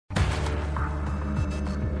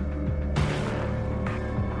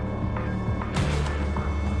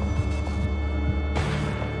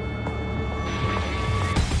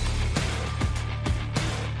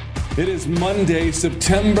It is Monday,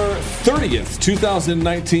 September 30th,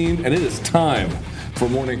 2019, and it is time for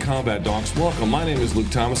Morning Combat Docs. Welcome. My name is Luke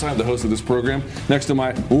Thomas. I'm the host of this program. Next to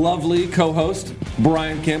my lovely co-host,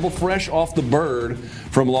 Brian Campbell, fresh off the bird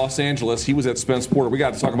from Los Angeles. He was at Spence Porter. We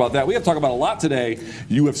got to talk about that. We have to talk about a lot today.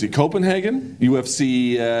 UFC Copenhagen,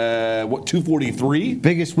 UFC 243.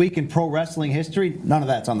 Biggest week in pro wrestling history. None of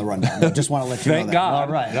that's on the rundown. I just want to let you know that. Thank God.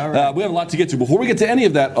 All right. We have a lot to get to. Before we get to any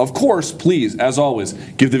of that, of course, please, as always,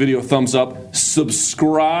 give the video a thumbs up,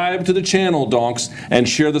 subscribe to the channel, donks, and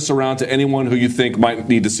share this around to anyone who you think might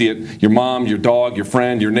need to see it. Your mom, your dog, your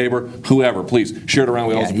friend, your neighbor, whoever. Please share it around.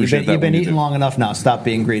 We always appreciate that. You've been eating long enough now. Stop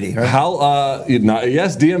being greedy. Right?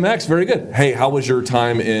 Yes, DMX, very good. Hey, how was your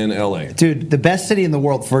time in LA? Dude, the best city in the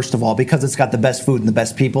world, first of all, because it's got the best food and the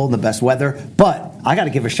best people and the best weather. But I got to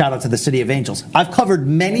give a shout out to the City of Angels. I've covered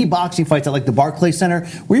many boxing fights at like the Barclays Center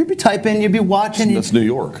where you'd be typing, you'd be watching. That's New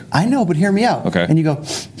York. I know, but hear me out. Okay. And you go,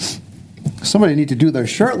 somebody need to do their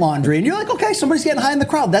shirt laundry. And you're like, okay, somebody's getting high in the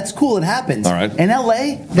crowd. That's cool. It happens. All right. In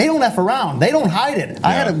LA, they don't F around. They don't hide it. Yeah.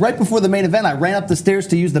 I had it right before the main event. I ran up the stairs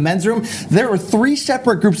to use the men's room. There were 3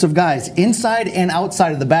 separate groups of guys inside and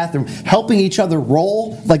outside of the bathroom helping each other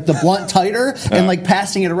roll like the blunt tighter and like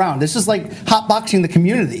passing it around. This is like hotboxing the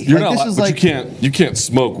community. You can't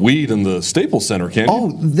smoke weed in the Staples Center, can you?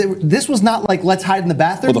 Oh, this was not like let's hide in the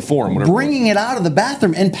bathroom. Or the Forum, whatever. Bringing it out of the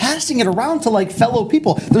bathroom and passing it around to like fellow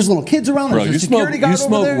people. There's little kids around. Bro, you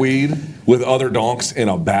smoke weed with other donks in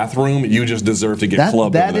a bathroom, you just deserve to get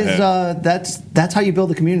clubbed in the head. That's how you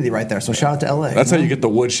build a community right there. So shout out to LA. That's how you get the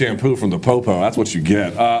wood shampoo from the popo. That's what you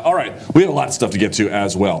get. All right, we have a lot of stuff to get to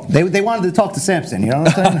as well. They wanted to talk to Samson, you know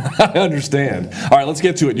what I'm saying? I understand. All right, let's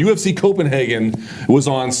get to it. UFC Copenhagen was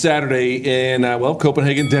on Saturday in,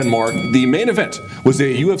 Copenhagen, Denmark. The main event was a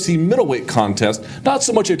UFC middleweight contest. Not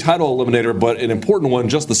so much a title eliminator, but an important one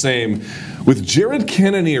just the same, with Jared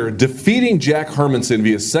Cannonier defeating Jack Hermanson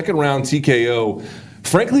via second-round TKO.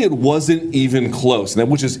 Frankly, it wasn't even close,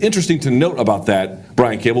 which is interesting to note about that,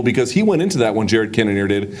 Brian Campbell, because he went into that one, Jared Cannonier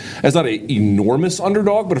did, as not an enormous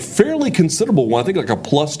underdog, but a fairly considerable one. I think like a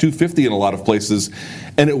plus 250 in a lot of places,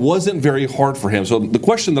 and it wasn't very hard for him. So the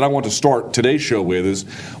question that I want to start today's show with is,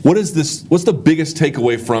 what's the biggest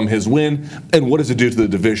takeaway from his win, and what does it do to the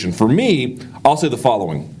division? For me, I'll say the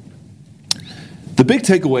following. The big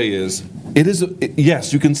takeaway is,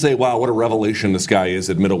 yes, you can say, wow, what a revelation this guy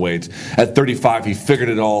is at middleweight. At 35, he figured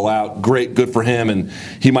it all out. Great, good for him. And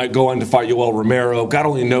he might go on to fight Yoel Romero. God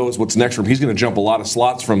only knows what's next for him. He's going to jump a lot of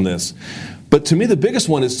slots from this. But to me, the biggest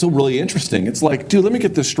one is still really interesting. It's like, dude, let me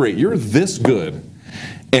get this straight. You're this good,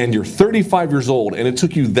 and you're 35 years old, and it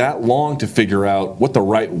took you that long to figure out what the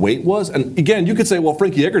right weight was. And again, you could say, well,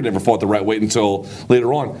 Frankie Edgar never fought the right weight until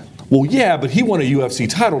later on. Well, yeah, but he won a UFC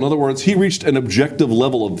title. In other words, he reached an objective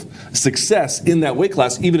level of success in that weight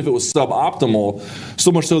class, even if it was suboptimal, so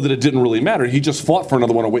much so that it didn't really matter. He just fought for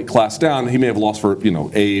another one a weight class down. He may have lost for,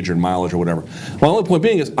 age or mileage or whatever. My only point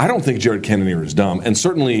being is I don't think Jared Cannonier is dumb, and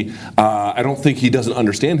certainly I don't think he doesn't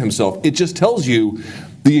understand himself. It just tells you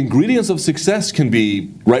the ingredients of success can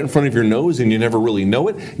be right in front of your nose and you never really know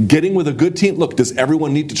it. Getting with a good team. Look, does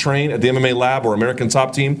everyone need to train at the MMA Lab or American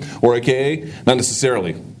Top Team or AKA? Not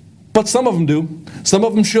necessarily. But some of them do. Some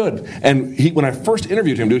of them should. And when I first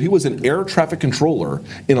interviewed him, dude, he was an air traffic controller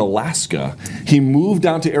in Alaska. He moved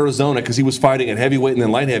down to Arizona because he was fighting at heavyweight and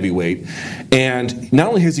then light heavyweight. And not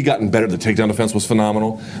only has he gotten better, the takedown defense was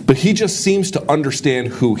phenomenal, but he just seems to understand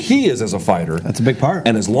who he is as a fighter. That's a big part.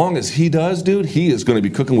 And as long as he does, dude, he is going to be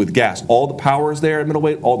cooking with gas. All the power is there at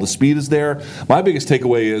middleweight. All the speed is there. My biggest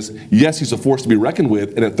takeaway is, yes, he's a force to be reckoned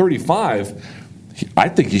with. And at 35, I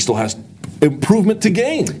think he still has improvement to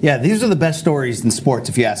gain. Yeah, these are the best stories in sports,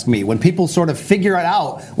 if you ask me. When people sort of figure it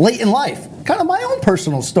out late in life. Kind of my own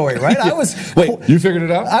personal story, right? Wait, you figured it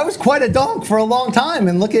out? I was quite a donk for a long time,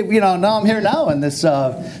 and look at, now I'm here now in this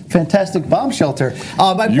fantastic bomb shelter.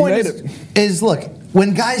 My point is, look,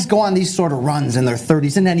 when guys go on these sort of runs in their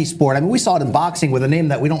 30s in any sport, I mean, we saw it in boxing with a name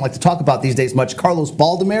that we don't like to talk about these days much, Carlos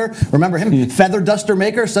Baldomir. Remember him? Feather duster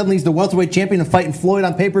maker. Suddenly he's the welterweight champion and fighting Floyd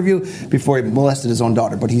on pay-per-view before he molested his own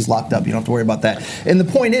daughter, but he's locked up. You don't have to worry about that. And the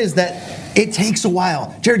point is that it takes a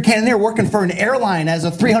while. Jared Cannonier working for an airline as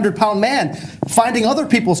a 300-pound man, finding other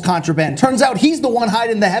people's contraband. Turns out he's the one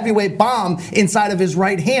hiding the heavyweight bomb inside of his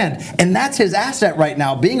right hand. And that's his asset right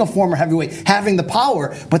now, being a former heavyweight, having the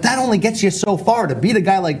power. But that only gets you so far. To beat a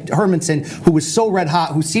guy like Hermanson, who was so red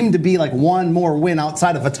hot, who seemed to be like one more win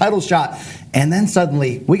outside of a title shot. And then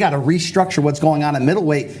suddenly, we got to restructure what's going on at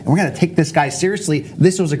middleweight, and we're going to take this guy seriously.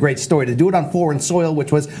 This was a great story. To do it on foreign soil,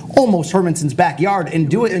 which was almost Hermanson's backyard, and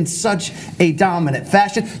do it in such a dominant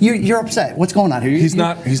fashion. You're upset. What's going on here? He's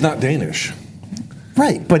not Danish.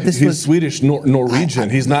 Right, but he's Swedish, Norwegian.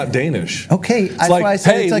 He's not Danish. Okay, it's like,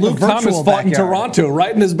 hey, it's like Luke Thomas fought in Toronto,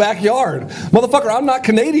 right in his backyard. Motherfucker, I'm not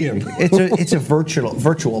Canadian. It's a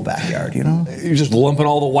virtual backyard, you know? You're just lumping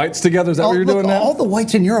all the whites together? Is that what you're doing now? All the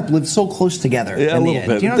whites in Europe live so close together. Yeah, in a the little end.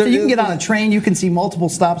 bit. You know, you can get on a train, you can see multiple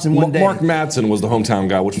stops in one day. Mark Madsen was the hometown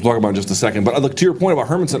guy, which we'll talk about in just a second. But look, to your point about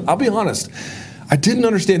Hermansson, I'll be honest. I didn't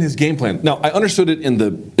understand his game plan. Now, I understood it in the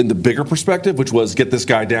bigger perspective, which was get this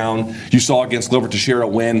guy down. You saw against Glover Teixeira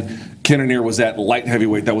when Cannonier was at light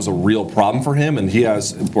heavyweight, that was a real problem for him, and he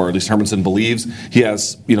has, or at least Hermansson believes, he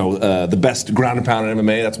has, the best ground and pound in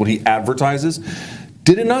MMA. That's what he advertises.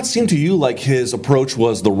 Did it not seem to you like his approach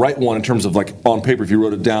was the right one in terms of, like, on paper, if you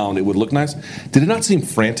wrote it down, it would look nice? Did it not seem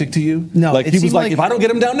frantic to you? No. Like, he was like, if I don't get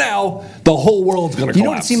him down now, the whole world's going to collapse. You know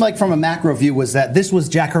what it seemed like from a macro view was that this was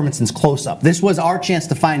Jack Hermansson's close-up. This was our chance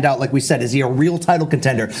to find out, like we said, is he a real title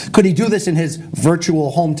contender? Could he do this in his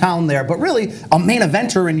virtual hometown there? But really, a main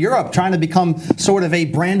eventer in Europe, trying to become sort of a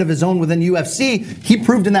brand of his own within UFC, he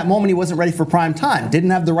proved in that moment he wasn't ready for prime time. Didn't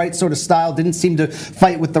have the right sort of style, didn't seem to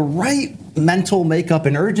fight with the right mental makeup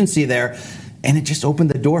and urgency there, and it just opened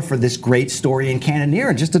the door for this great story in Cannonier.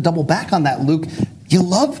 And just to double back on that, Luke, you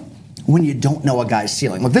love when you don't know a guy's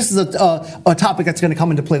ceiling. Look, this is a topic that's going to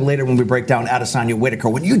come into play later when we break down Adesanya Whittaker.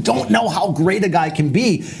 When you don't know how great a guy can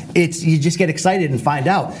be, you just get excited and find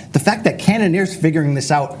out. The fact that Cannonier's figuring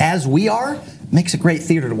this out as we are makes a great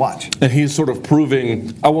theater to watch. And he's sort of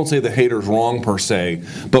proving, I won't say the hater's wrong per se,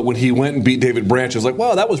 but when he went and beat David Branch, it was like,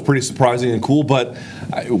 wow, that was pretty surprising and cool, but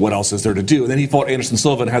what else is there to do? And then he fought Anderson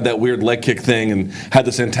Silva and had that weird leg kick thing and had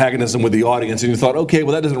this antagonism with the audience, and you thought, okay,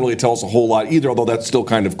 well, that doesn't really tell us a whole lot either, although that's still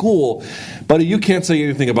kind of cool. But you can't say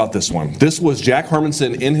anything about this one. This was Jack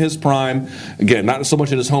Hermansson in his prime. Again, not so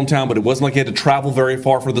much in his hometown, but it wasn't like he had to travel very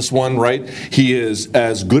far for this one, right? He is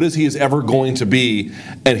as good as he is ever going to be,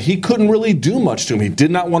 and he couldn't really do much to him. He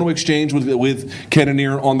did not want to exchange with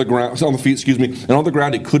Cannonier on the ground, on the feet, and on the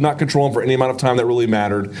ground he could not control him for any amount of time that really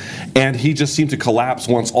mattered. And he just seemed to collapse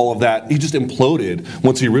once all of that. He just imploded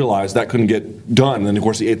once he realized that couldn't get done. And then of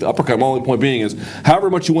course he ate the uppercut. My only point being is,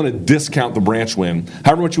 however much you want to discount the Branch win,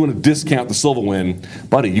 however much you want to discount the Silva win,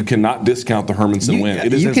 buddy, you cannot discount the Hermansson win.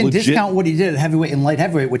 It is you can discount what he did at heavyweight and light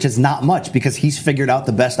heavyweight, which is not much because he's figured out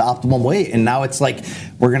the best optimum weight. And now it's like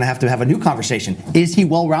we're going to have a new conversation. Is he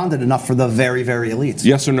well-rounded enough for the very, very elites?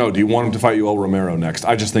 Yes or no? Do you want him to fight Yoel Romero next?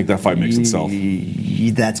 I just think that fight makes itself.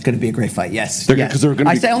 That's going to be a great fight. Yes. Yes.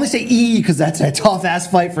 I only say because that's a tough-ass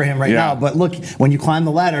fight for him right now. But look, when you climb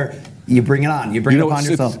the ladder, you bring it on. You bring it upon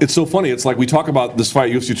yourself. It's so funny. It's like we talk about this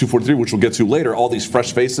fight, UFC 243, which we'll get to later. All these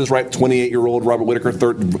fresh faces, right? 28-year-old Robert Whittaker,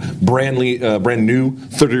 brand new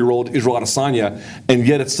 30-year-old Israel Adesanya, and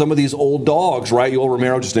yet it's some of these old dogs, right? Yoel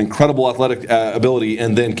Romero, just an incredible athletic ability,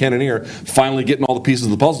 and then Cannonier finally getting all the pieces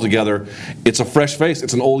of the puzzle together. It's a fresh face.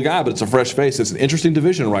 It's an old guy, but it's a fresh face. It's an interesting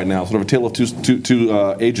division right now. Sort of a tale of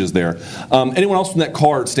two ages there. Anyone else from that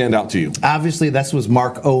card stand out to you? Obviously, this was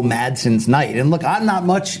Mark O. Madsen's night, and look, I'm not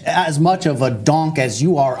as much of a donk as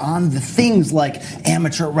you are on the things like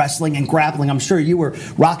amateur wrestling and grappling. I'm sure you were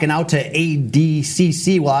rocking out to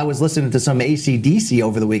ADCC while I was listening to some ACDC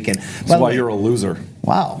over the weekend. That's why you're a loser.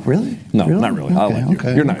 Wow, really? No, not really. I like you.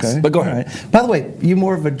 Okay, you're nice, but go ahead. Right. By the way, you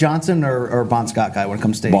more of a Johnson or Bon Scott guy when it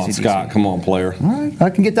comes to ACDC? Bon Scott, come on, player. All right, I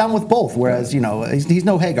can get down with both, whereas, he's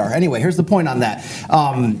no Hagar. Anyway, here's the point on that.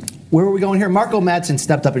 Where are we going here? Marco Madsen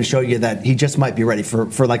stepped up and showed you that he just might be ready for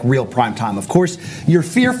like real prime time. Of course, your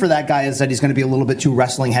fear for that guy is that he's going to be a little bit too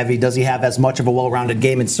wrestling heavy. Does he have as much of a well-rounded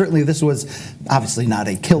game? And certainly this was obviously not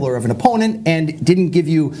a killer of an opponent and didn't give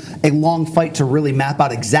you a long fight to really map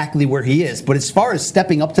out exactly where he is. But as far as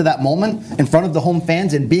stepping up to that moment in front of the home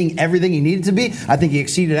fans and being everything he needed to be, I think he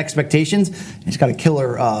exceeded expectations. He's got a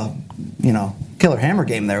killer hammer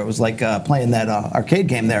game there. It was like playing that arcade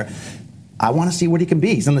game there. I want to see what he can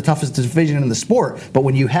be. He's in the toughest division in the sport, but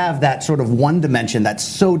when you have that sort of one dimension that's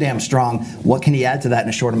so damn strong, what can he add to that in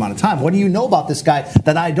a short amount of time? What do you know about this guy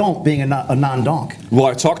that I don't, being a non-donk? Well,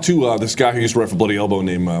 I talked to this guy who used to wrestle Bloody Elbow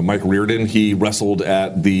named Mike Reardon. He wrestled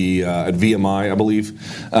at the at VMI, I believe.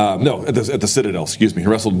 At the Citadel, excuse me. He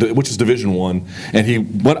wrestled, which is Division I,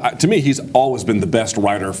 and to me, he's always been the best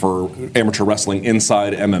writer for amateur wrestling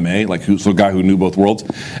inside MMA, a guy who knew both worlds.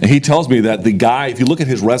 And he tells me that the guy, if you look at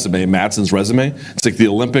his resume, Madsen's resume, it's like the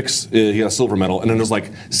Olympics, he got a silver medal, and then there's like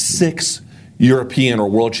 6 European or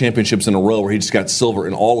world championships in a row where he just got silver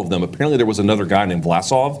in all of them. Apparently there was another guy named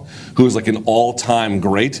Vlasov who was like an all-time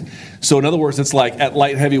great. So in other words, it's like at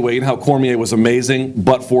light heavyweight, how Cormier was amazing,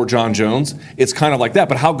 but for John Jones, it's kind of like that.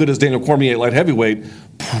 But how good is Daniel Cormier at light heavyweight?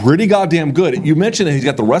 Pretty goddamn good. You mentioned that he's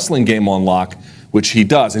got the wrestling game on lock. which he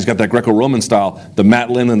does. He's got that Greco-Roman style. The Matt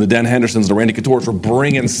Lynn and the Den Hendersons, the Randy Couture's were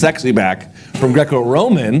bringing sexy back from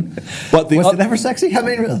Greco-Roman. But was it ever sexy? I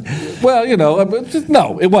mean, really? Well,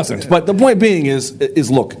 no, it wasn't. But the point being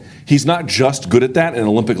is look, he's not just good at that, at an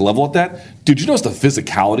Olympic level at that. Dude, you notice the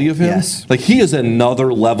physicality of him? Yes. Like, he is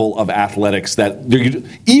another level of athletics that,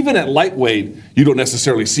 even at lightweight, you don't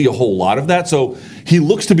necessarily see a whole lot of that. So he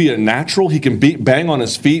looks to be a natural. He can bang on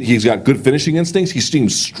his feet. He's got good finishing instincts. He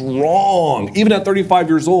seems strong. Even at 35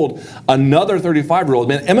 years old, another 35-year-old.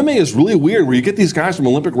 Man, MMA is really weird where you get these guys from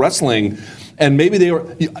Olympic wrestling, and maybe they were,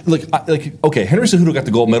 okay, Henry Cejudo got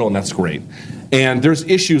the gold medal, and that's great. And there's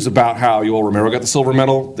issues about how Yoel Romero got the silver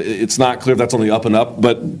medal. It's not clear if that's on the up and up,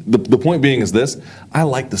 but the point being is this: I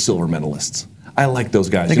like the silver medalists. I like those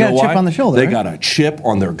guys. They got a chip on the shoulder. They got a chip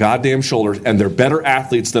on their goddamn shoulders, and they're better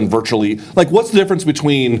athletes than virtually. Like, what's the difference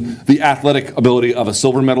between the athletic ability of a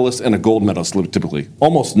silver medalist and a gold medalist? Typically,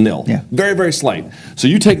 almost nil. Yeah. Very, very slight. So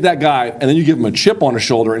you take that guy, and then you give him a chip on his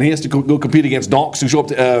shoulder, and he has to go compete against donks who show up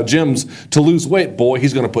to gyms to lose weight. Boy,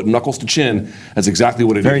 he's going to put knuckles to chin. That's exactly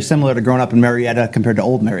what it is. Very similar to growing up in Marietta compared to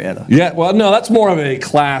old Marietta. Yeah. Well, no, that's more of a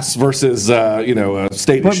class versus a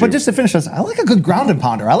state issue. But just to finish this, I like a good ground and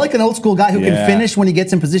pounder. I like an old school guy who can finish when he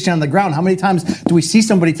gets in position on the ground. How many times do we see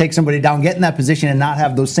somebody take somebody down, get in that position, and not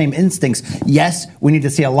have those same instincts? Yes, we need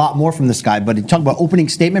to see a lot more from this guy. But you talk about opening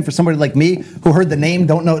statement for somebody like me who heard the name,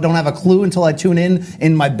 don't have a clue until I tune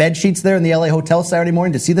in my bed sheets there in the LA hotel Saturday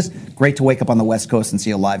morning to see this. Great to wake up on the West Coast and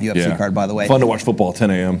see a live UFC card, by the way. Fun to watch football at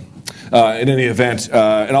 10 a.m. In any event,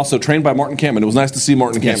 and also trained by Martin Kampmann. It was nice to see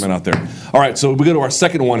Martin Kampmann out there. All right, so we go to our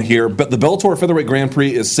second one here. But the Bellator Featherweight Grand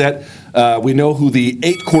Prix is set. We know who the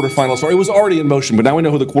 8 quarterfinalists are. It was already in motion, but now we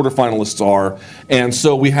know who the quarterfinalists are. And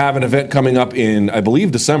so we have an event coming up in, I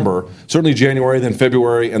believe, December, certainly January, then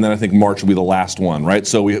February, and then I think March will be the last one, right?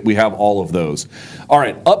 So we have all of those. All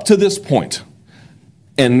right, up to this point.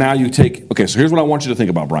 And now you take, okay, so here's what I want you to think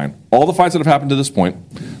about, Brian. All the fights that have happened to this point,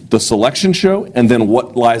 the selection show, and then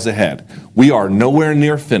what lies ahead. We are nowhere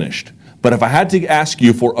near finished. But if I had to ask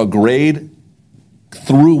you for a grade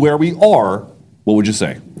through where we are, what would you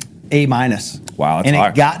say? A-. Wow, that's and high.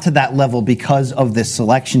 it got to that level because of this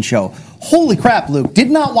selection show. Holy crap, Luke.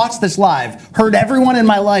 Did not watch this live. Heard everyone in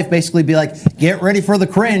my life basically be like, get ready for the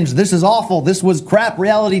cringe. This is awful. This was crap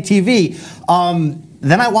reality TV.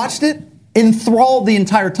 Then I watched it. Enthralled the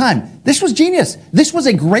entire time. This was genius. This was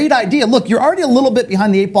a great idea. Look, you're already a little bit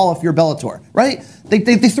behind the 8 ball if you're Bellator, right? They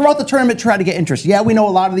throughout the tournament try to get interest. Yeah, we know a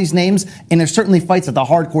lot of these names, and there's certainly fights that the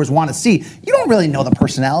hardcores want to see. You don't really know the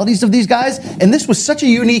personalities of these guys, and this was such a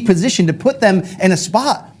unique position to put them in a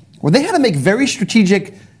spot where they had to make very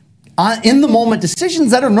strategic in-the-moment decisions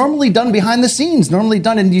that are normally done behind the scenes,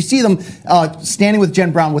 and you see them standing with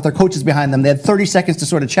Jen Brown with their coaches behind them. They had 30 seconds to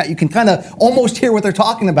sort of chat. You can kind of almost hear what they're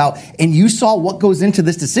talking about, and you saw what goes into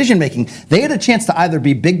this decision-making. They had a chance to either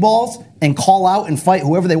be big balls and call out and fight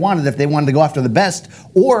whoever they wanted if they wanted to go after the best,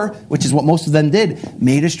 or, which is what most of them did,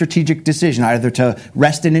 made a strategic decision either to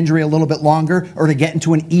rest an injury a little bit longer or to get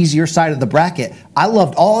into an easier side of the bracket. I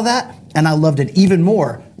loved all of that. And I loved it even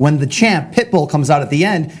more when the champ, Pitbull, comes out at the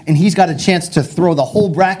end and he's got a chance to throw the whole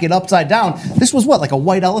bracket upside down. This was what, like a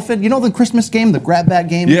white elephant? You know the Christmas game, the grab bag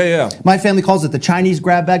game? Yeah. My family calls it the Chinese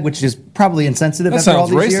grab bag, which is probably insensitive that after all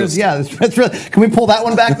these racist. years. Yeah, that's really, can we pull that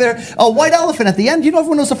one back there? A white elephant at the end. You know,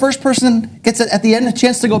 everyone knows the first person gets at the end a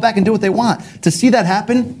chance to go back and do what they want. To see that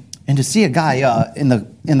happen. And to see a guy in the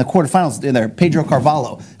quarterfinals in there, Pedro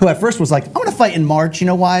Carvalho, who at first was like, I'm going to fight in March. You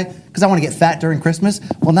know why? Because I want to get fat during Christmas.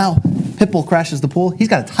 Well, now Pitbull crashes the pool. He's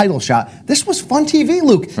got a title shot. This was fun TV,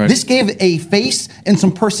 Luke. Right. This gave a face and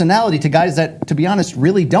some personality to guys that, to be honest,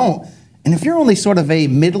 really don't. And if you're only sort of a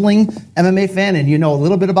middling MMA fan and you know a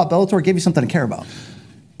little bit about Bellator, it gave you something to care about.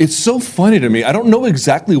 It's so funny to me. I don't know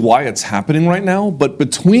exactly why it's happening right now, but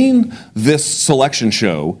between this selection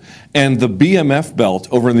show and the BMF belt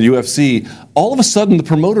over in the UFC, all of a sudden the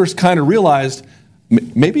promoters kind of realized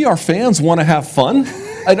maybe our fans want to have fun.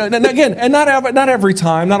 And again, and not every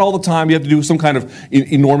time, not all the time, you have to do some kind of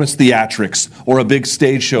enormous theatrics or a big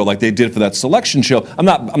stage show like they did for that selection show. I'm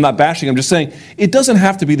not bashing. I'm just saying it doesn't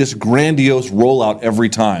have to be this grandiose rollout every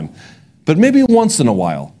time. But maybe once in a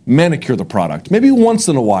while, manicure the product. Maybe once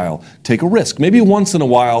in a while, take a risk. Maybe once in a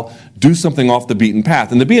while, do something off the beaten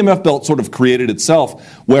path. And the BMF belt sort of created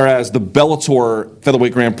itself, whereas the Bellator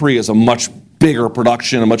Featherweight Grand Prix is a much bigger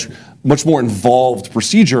production, a much more involved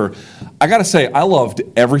procedure. I got to say, I loved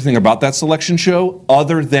everything about that selection show,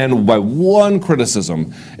 other than my one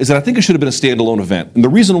criticism is that I think it should have been a standalone event. And the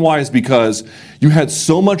reason why is because you had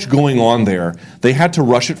so much going on there, they had to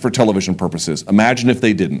rush it for television purposes. Imagine if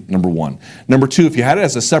they didn't, number one. Number two, if you had it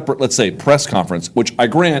as a separate, let's say, press conference, which I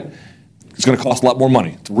grant, It's going to cost a lot more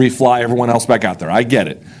money to refly everyone else back out there. I get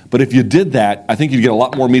it. But if you did that, I think you'd get a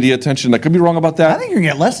lot more media attention. I could be wrong about that. I think you're going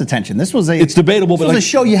to get less attention. It's debatable. This was a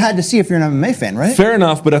show you had to see if you're an MMA fan, right? Fair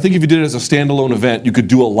enough, but I think if you did it as a standalone event, you could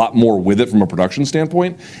do a lot more with it from a production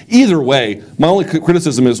standpoint. Either way, my only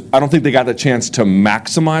criticism is I don't think they got the chance to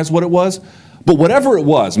maximize what it was. But whatever it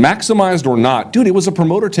was, maximized or not, dude, it was a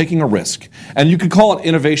promoter taking a risk. And you could call it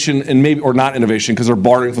innovation and maybe or not innovation because they're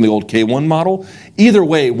borrowing from the old K1 model. Either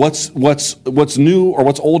way, what's new or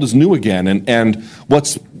what's old is new again, and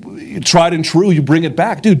what's tried and true, you bring it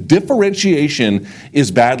back. Dude, differentiation is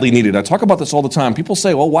badly needed. I talk about this all the time. People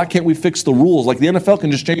say, well, why can't we fix the rules? Like the NFL can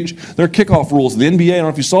just change their kickoff rules. The NBA, I don't know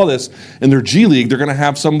if you saw this, in their G League, they're going to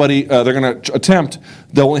have somebody, they're going to attempt,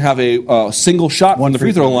 they'll only have a single shot from the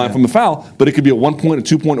free throw line from a foul, but it could be a 1 point, a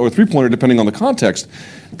 2 point, or a 3 pointer depending on the context.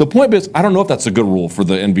 The point is, I don't know if that's a good rule for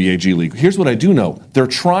the NBA G League. Here's what I do know. They're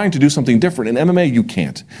trying to do something different. In MMA, you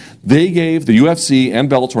can't. They gave the UFC and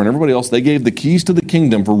Bellator and everybody else, they gave the keys to the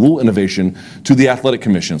kingdom for rule innovation to the athletic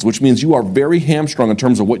commissions, which means you are very hamstrung in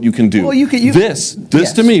terms of what you can do. Well, this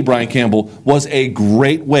yes. To me, Brian Campbell, was a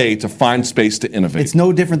great way to find space to innovate. It's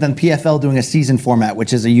no different than PFL doing a season format,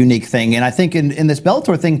 which is a unique thing. And I think in this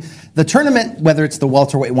Bellator thing, the tournament, whether it's the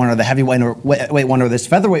welterweight one or the heavyweight one or this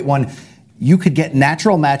featherweight one, you could get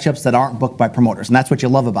natural matchups that aren't booked by promoters, and that's what you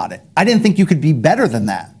love about it. I didn't think you could be better than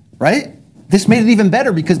that, right? This made it even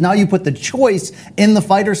better because now you put the choice in the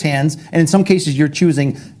fighter's hands, and in some cases you're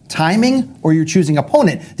choosing timing or you're choosing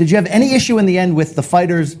opponent. Did you have any issue in the end with the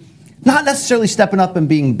fighters not necessarily stepping up and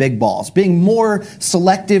being big balls, being more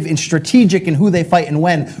selective and strategic in who they fight and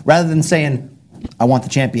when, rather than saying, I want the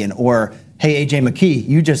champion, or hey, AJ McKee,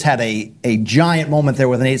 you just had a giant moment there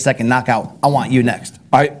with an 8-second knockout. I want you next.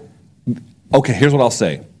 Okay, here's what I'll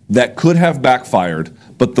say. That could have backfired,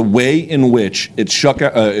 but the way in which it shook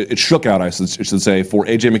out, I should say, for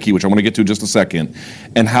AJ McKee, which I want to get to in just a second,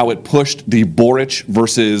 and how it pushed the Boric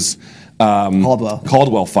versus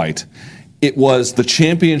Caldwell fight, it was the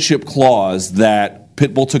championship clause that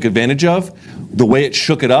Pitbull took advantage of. The way it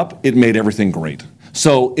shook it up, it made everything great.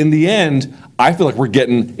 So in the end, I feel like we're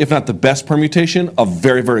getting, if not the best permutation, a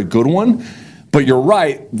very, very good one. But you're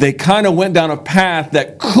right, they kind of went down a path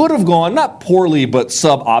that could have gone, not poorly, but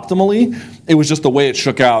suboptimally. It was just the way it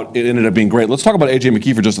shook out, it ended up being great. Let's talk about AJ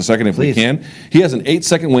McKee for just a second if we can. He has an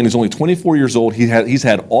 8-second win. He's only 24 years old. He's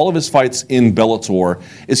had all of his fights in Bellator.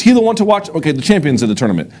 Is he the one to watch? Okay, the champion's in the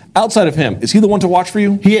tournament. Outside of him, is he the one to watch for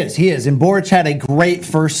you? He is. And Boric had a great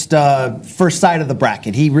first side of the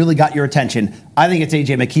bracket. He really got your attention. I think it's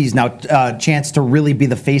AJ McKee's now chance to really be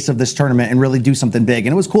the face of this tournament and really do something big.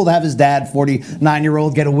 And it was cool to have his dad,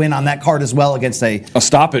 49-year-old, get a win on that card as well against a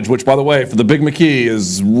stoppage, which, by the way, for the big McKee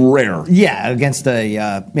is rare. Yeah, against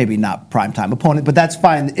a maybe not primetime opponent, but that's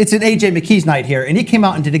fine. It's an AJ McKee's night here, and he came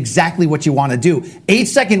out and did exactly what you want to do.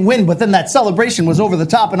 8-second win, but then that celebration was over the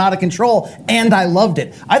top and out of control, and I loved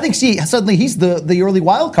it. I think suddenly he's the early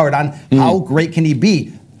wild card on how great can he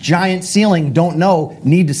be. Giant ceiling, don't know,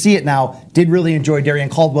 need to see it now. Did really enjoy Darrion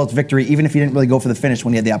Caldwell's victory, even if he didn't really go for the finish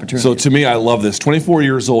when he had the opportunity. So to me, I love this. 24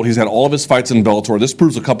 years old, he's had all of his fights in Bellator. This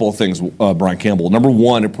proves a couple of things, Brian Campbell. Number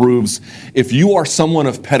one, it proves if you are someone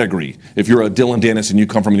of pedigree, if you're a Dylan Dennis and you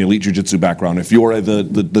come from an elite jiu-jitsu background, if you're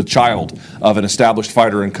the child of an established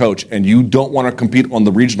fighter and coach, and you don't want to compete on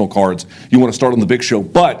the regional cards, you want to start on the big show,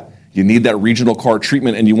 but you need that regional card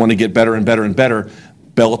treatment and you want to get better and better and better,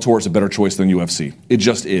 Bellator is a better choice than UFC. It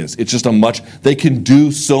just is. It's just they can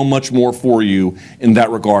do so much more for you in that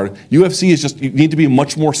regard. UFC is you need to be a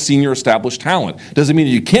much more senior established talent. Doesn't mean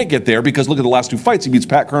that you can't get there because look at the last two fights. He beats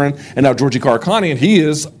Pat Curran and now Georgie Karakani, and he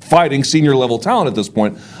is fighting senior level talent at this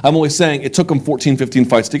point. I'm only saying it took him 14, 15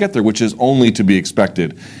 fights to get there, which is only to be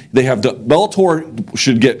expected. Bellator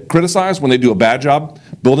should get criticized when they do a bad job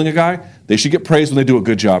building a guy. They should get praised when they do a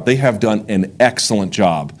good job. They have done an excellent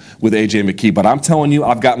job with AJ McKee. But I'm telling you,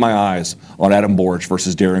 I've got my eyes on Adam Boric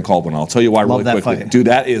versus Darrion Caldwell. I'll tell you why really quickly. Fight. Dude,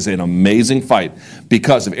 that is an amazing fight.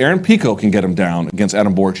 Because if Aaron Pico can get him down against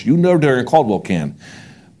Adam Boric, you know Darrion Caldwell can.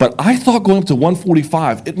 But I thought going up to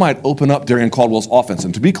 145, it might open up Darrion Caldwell's offense.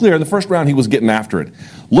 And to be clear, in the first round, he was getting after it.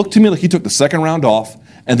 Looked to me like he took the second round off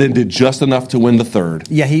and then did just enough to win the third.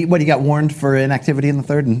 Yeah, he got warned for inactivity in the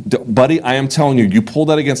third? Buddy, I am telling you, you pull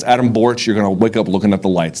that against Adam Boric, you're going to wake up looking at the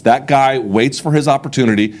lights. That guy waits for his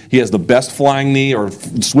opportunity. He has the best flying knee or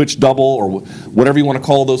switch double or whatever you want to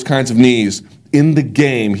call those kinds of knees in the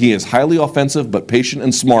game. He is highly offensive, but patient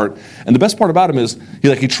and smart. And the best part about him is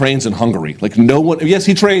he trains in Hungary. Like no one. Yes,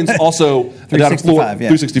 he trains also down at Florida,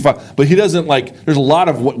 365. But he doesn't there's a lot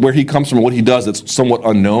of where he comes from and what he does that's somewhat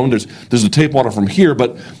unknown. There's a tape on him from here,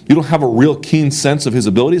 but you don't have a real keen sense of his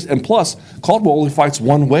abilities. And plus, Caldwell only fights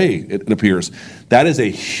one way. It appears that is a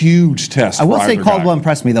huge test. I will say Caldwell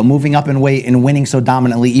impressed me though, moving up in weight and winning so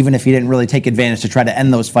dominantly, even if he didn't really take advantage to try to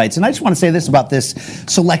end those fights. And I just want to say this about this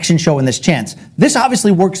selection show and this chance. This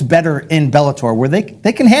obviously works better in Bellator, where they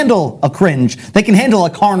can handle a cringe, they can handle a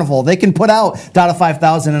carnival, they can put out Dada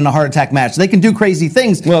 5000 in a heart attack match, they can do crazy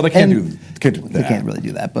things. Well, they can't do that. They can't really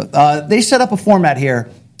do that, but they set up a format here.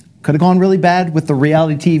 Could have gone really bad with the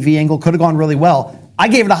reality TV angle, could have gone really well. I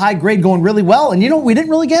gave it a high grade going really well, and we didn't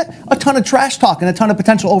really get a ton of trash talk and a ton of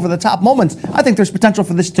potential over-the-top moments. I think there's potential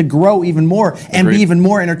for this to grow even more and be even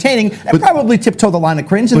more entertaining and probably tiptoe the line of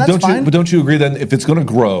cringe, and that's fine. But don't you agree then if it's going to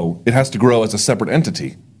grow, it has to grow as a separate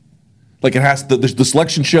entity? Like it has the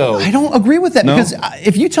selection show. I don't agree with that because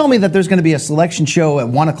if you tell me that there's going to be a selection show at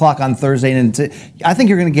 1 o'clock on Thursday, I think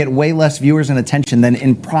you're going to get way less viewers and attention than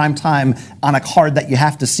in prime time on a card that you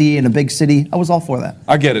have to see in a big city. I was all for that.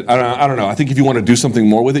 I get it. I don't know. I think if you want to do something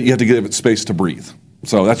more with it, you have to give it space to breathe.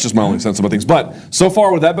 So that's just my only sense about things. But so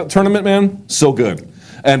far with that tournament, man, so good.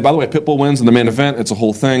 And by the way, Pitbull wins in the main event. It's a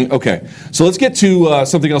whole thing. Okay, so let's get to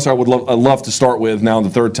something else I'd love to start with now,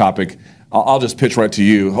 the third topic. I'll just pitch right to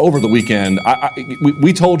you. Over the weekend,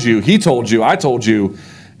 we told you, he told you, I told you,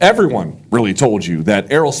 everyone really told you that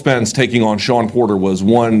Errol Spence taking on Sean Porter was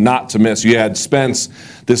one not to miss. You had Spence,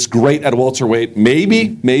 this great at welterweight,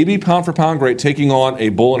 maybe pound for pound great, taking on a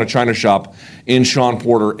bull in a china shop in Sean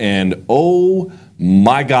Porter, and oh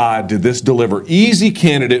my God, did this deliver. Easy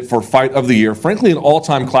candidate for fight of the year. Frankly, an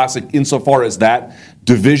all-time classic insofar as that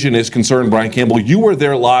division is concerned, Brian Campbell. You were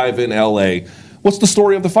there live in L.A. What's the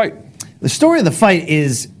story of the fight? The story of the fight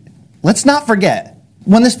is, let's not forget,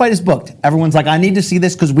 when this fight is booked, everyone's like, I need to see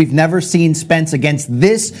this because we've never seen Spence against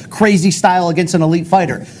this crazy style against an elite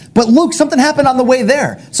fighter. But Luke, something happened on the way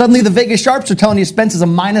there. Suddenly the Vegas Sharps are telling you Spence is a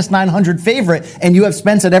minus 900 favorite, and you have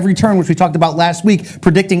Spence at every turn, which we talked about last week,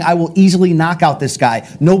 predicting I will easily knock out this guy.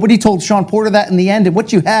 Nobody told Sean Porter that in the end, and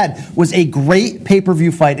what you had was a great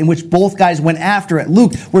pay-per-view fight in which both guys went after it.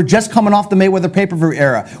 Luke, we're just coming off the Mayweather pay-per-view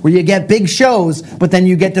era, where you get big shows, but then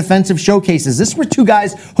you get defensive showcases. This were two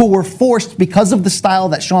guys who were forced, because of the style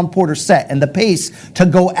that Sean Porter set and the pace, to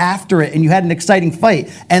go after it, and you had an exciting fight.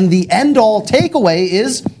 And the end-all takeaway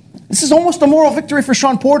is, this is almost a moral victory for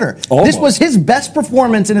Sean Porter. Almost. This was his best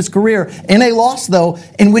performance in his career, in a loss, though,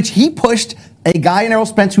 in which he pushed a guy in Errol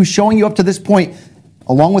Spence who's showing you up to this point,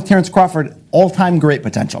 along with Terrence Crawford, all-time great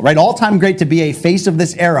potential, right? All-time great to be a face of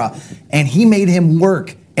this era, and he made him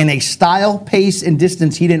work in a style, pace, and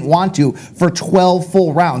distance he didn't want to for 12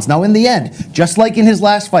 full rounds. Now, in the end, just like in his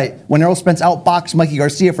last fight, when Errol Spence outboxed Mikey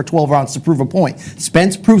Garcia for 12 rounds to prove a point,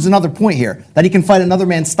 Spence proves another point here, that he can fight another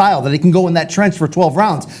man's style, that he can go in that trench for 12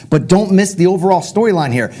 rounds. But don't miss the overall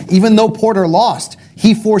storyline here. Even though Porter lost,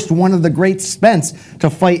 he forced one of the greats, Spence, to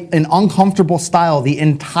fight an uncomfortable style the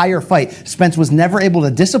entire fight. Spence was never able to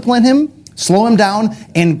discipline him, slow him down,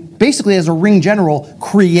 and basically, as a ring general,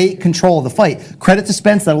 create control of the fight. Credit to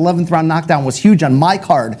Spence, that 11th round knockdown was huge on my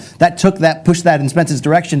card. That pushed that in Spence's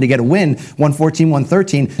direction to get a win, 114,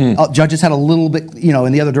 113. Judges had a little bit,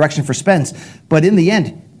 in the other direction for Spence. But in the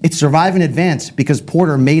end, it's survive and advance because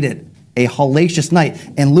Porter made it a hellacious night.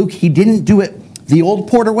 And Luke, he didn't do it the old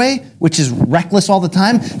Porter way, which is reckless all the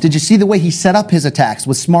time. Did you see the way he set up his attacks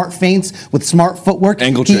with smart feints, with smart footwork?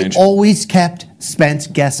 Angle change. He always kept Spence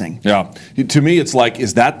guessing. Yeah. To me, it's like,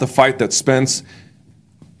 is that the fight that Spence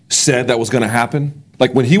said that was going to happen?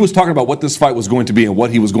 Like when he was talking about what this fight was going to be and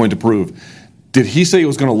what he was going to prove, did he say it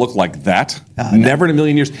was going to look like that? Never in a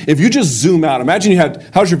million years. If you just zoom out, imagine you had,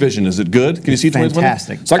 how's your vision? Is it good? Can you see 2020?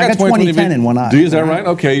 Fantastic. So I got 20/10 in one eye. Do you, is that right?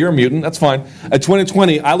 Okay, you're a mutant. That's fine. At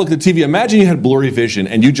 2020, I looked at TV. Imagine you had blurry vision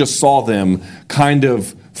and you just saw them kind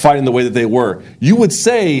of fighting the way that they were. You would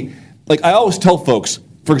say, like I always tell folks,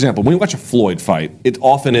 for example, when you watch a Floyd fight, it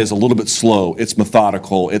often is a little bit slow. It's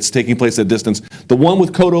methodical. It's taking place at a distance. The one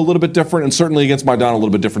with Cotto a little bit different, and certainly against Maidana a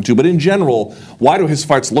little bit different too. But in general, why do his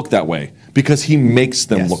fights look that way? Because he makes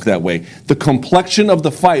them look that way. The complexion of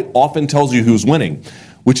the fight often tells you who's winning,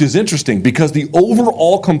 which is interesting because the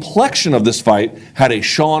overall complexion of this fight had a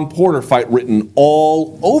Sean Porter fight written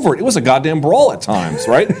all over it. It was a goddamn brawl at times,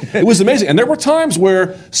 right? It was amazing. And there were times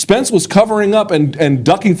where Spence was covering up and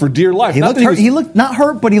ducking for dear life. He looked hurt. He looked not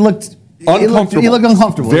hurt, but he looked Uncomfortable. He looked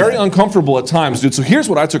uncomfortable. Very uncomfortable at times, dude. So here's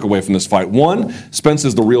what I took away from this fight. One, Spence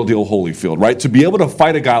is the real deal Holyfield, right? To be able to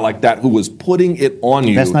fight a guy like that who was putting it on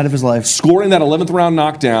you. Best night of his life. Scoring that 11th round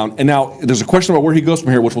knockdown. And now there's a question about where he goes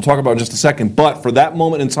from here, which we'll talk about in just a second. But for that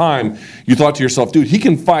moment in time, you thought to yourself, dude, he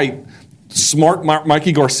can fight smart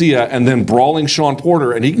Mikey Garcia and then brawling Sean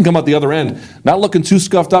Porter, and he can come out the other end not looking too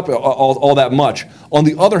scuffed up all that much. On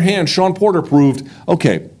the other hand, Sean Porter proved,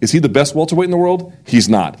 okay, is he the best welterweight in the world? He's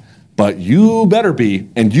not. But you better be,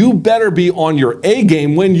 and you better be on your A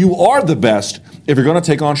game when you are the best if you're going to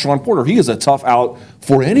take on Sean Porter. He is a tough out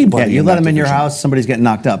for anybody. Yeah, you let him in your house, somebody's getting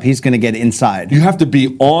knocked up. He's going to get inside. You have to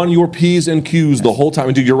be on your P's and Q's the whole time.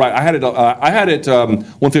 And dude, you're right. I had it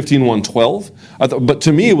 115, 112. But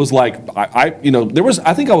to me, it was like I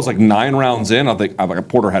think I was like 9 rounds in. I think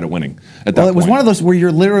Porter had it winning at that point. Well, it was one of those where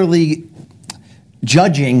you're literally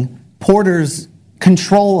judging Porter's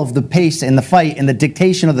control of the pace in the fight and the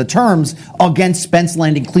dictation of the terms against Spence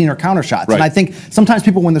landing cleaner counter shots. Right. And I think sometimes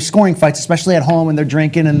people, when they're scoring fights, especially at home and they're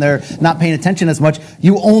drinking and they're not paying attention as much,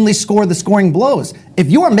 you only score the scoring blows.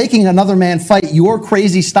 If you are making another man fight your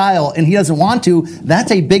crazy style and he doesn't want to,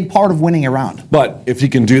 that's a big part of winning a round. But if he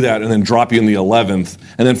can do that and then drop you in the 11th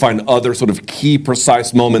and then find other sort of key,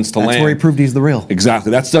 precise moments to land. That's where he proved he's the real.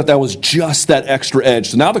 Exactly. That was just that extra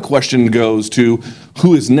edge. So now the question goes to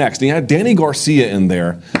who is next. And you had Danny Garcia in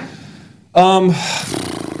there.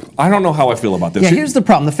 I don't know how I feel about this. Yeah, here's the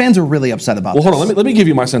problem. The fans are really upset about this. Well, hold on. Let me give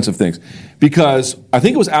you my sense of things. Because I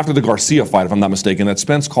think it was after the Garcia fight, if I'm not mistaken, that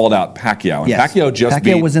Spence called out Pacquiao. And yes.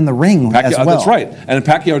 Pacquiao was in the ring as well. That's right. And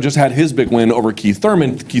Pacquiao just had his big win over Keith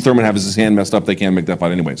Thurman. Keith Thurman has his hand messed up. They can't make that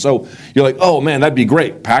fight anyway. So you're like, oh, man, that'd be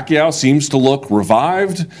great. Pacquiao seems to look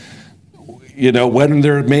revived. You know, when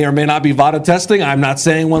there may or may not be VADA testing, I'm not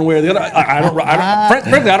saying one way or the other.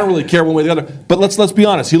 Frankly, I don't really care one way or the other. But let's be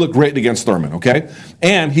honest. He looked great against Thurman, okay?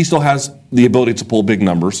 And he still has the ability to pull big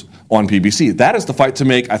numbers on PBC. That is the fight to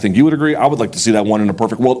make. I think you would agree. I would like to see that one in a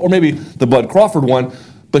perfect world, or maybe the Bud Crawford one.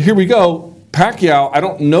 But here we go. Pacquiao, I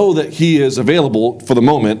don't know that he is available for the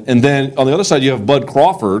moment. And then on the other side, you have Bud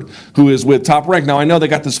Crawford, who is with Top Rank. Now, I know they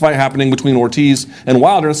got this fight happening between Ortiz and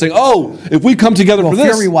Wilder and saying, oh, if we come together for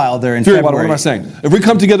this. Fury Wilder in February. What am I saying? If we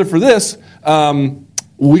come together for this,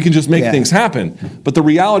 we can just make things happen. But the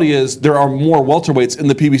reality is there are more welterweights in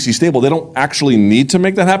the PBC stable. They don't actually need to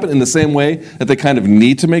make that happen in the same way that they kind of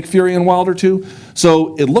need to make Fury and Wilder too.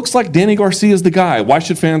 So it looks like Danny Garcia is the guy. Why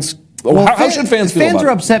should fans... Well, how should fans feel about it? Fans are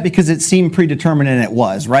upset because it seemed predetermined, and it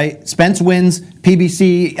was, right? Spence wins,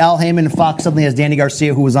 PBC, Al Heyman, and Fox suddenly has Danny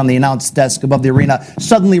Garcia, who was on the announce desk above the arena,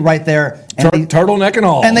 suddenly right there. Turtleneck and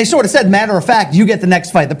all. And they sort of said, matter of fact, you get the next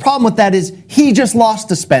fight. The problem with that is he just lost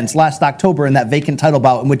to Spence last October in that vacant title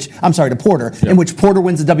bout, to Porter, in which Porter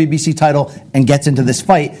wins the WBC title and gets into this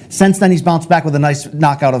fight. Since then, he's bounced back with a nice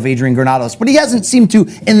knockout of Adrian Granados. But he hasn't seemed to,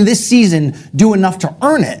 in this season, do enough to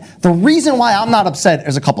earn it. The reason why I'm not upset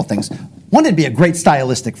is a couple things. One, it'd be a great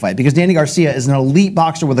stylistic fight because Danny Garcia is an elite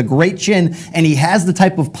boxer with a great chin, and he has the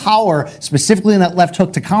type of power, specifically in that left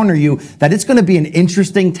hook, to counter you, that it's going to be an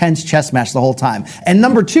interesting, tense chess match the whole time. And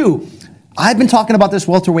number two, I've been talking about this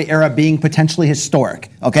welterweight era being potentially historic,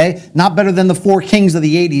 okay? Not better than the four kings of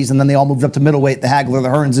the 80s, and then they all moved up to middleweight, the Hagler, the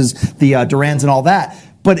Hearnses, the Durans, and all that.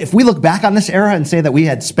 But if we look back on this era and say that we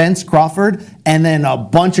had Spence, Crawford, and then a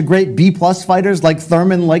bunch of great B-plus fighters like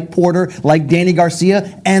Thurman, like Porter, like Danny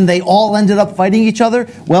Garcia, and they all ended up fighting each other,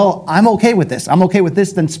 well, I'm okay with this. I'm okay with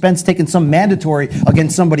this than Spence taking some mandatory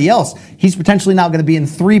against somebody else. He's potentially now going to be in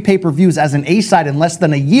 3 pay-per-views as an A-side in less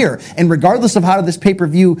than a year. And regardless of how this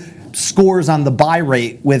pay-per-view scores on the buy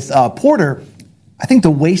rate with Porter, I think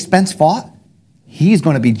the way Spence fought, he's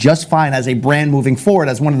going to be just fine as a brand moving forward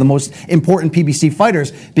as one of the most important PBC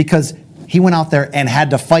fighters because he went out there and had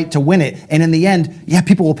to fight to win it. And in the end, yeah,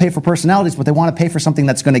 people will pay for personalities, but they want to pay for something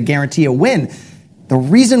that's going to guarantee a win. The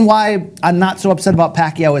reason why I'm not so upset about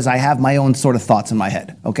Pacquiao is I have my own sort of thoughts in my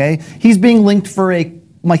head, okay? He's being linked for a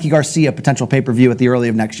Mikey Garcia potential pay-per-view at the early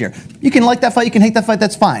of next year. You can like that fight, you can hate that fight,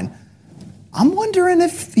 that's fine. I'm wondering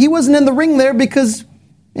if he wasn't in the ring there because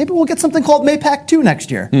maybe we'll get something called Maypac 2 next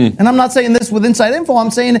year. And I'm not saying this with inside info.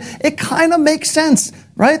 I'm saying it kind of makes sense,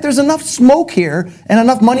 right? There's enough smoke here and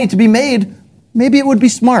enough money to be made. Maybe it would be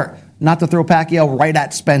smart not to throw Pacquiao right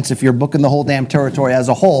at Spence if you're booking the whole damn territory as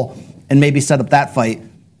a whole and maybe set up that fight.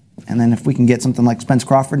 And then if we can get something like Spence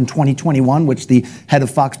Crawford in 2021, which the head of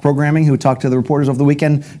Fox programming who talked to the reporters over the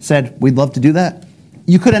weekend said, we'd love to do that.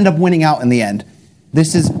 You could end up winning out in the end.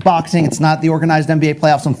 This is boxing. It's not the organized NBA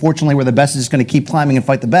playoffs, unfortunately, where the best is just going to keep climbing and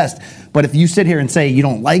fight the best. But if you sit here and say you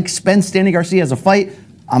don't like Spence, Danny Garcia as a fight,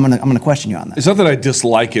 I'm gonna question you on that. It's not that I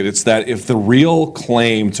dislike it. It's that if the real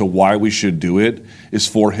claim to why we should do it is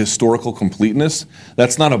for historical completeness,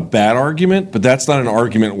 that's not a bad argument, but that's not an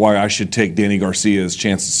argument why I should take Danny Garcia's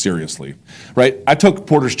chances seriously, right? I took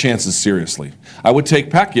Porter's chances seriously. I would take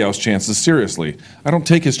Pacquiao's chances seriously. I don't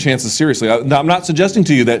take his chances seriously. I'm not suggesting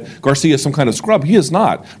to you that Garcia is some kind of scrub. He is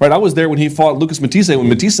not, right? I was there when he fought Lucas Matisse, when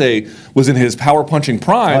Matisse was in his power punching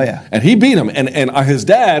prime, and he beat him. And his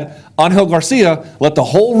dad, Angel Garcia, let the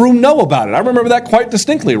whole room know about it. I remember that quite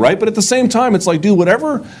distinctly, right? But at the same time, it's like, dude,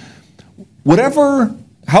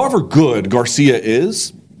 however good Garcia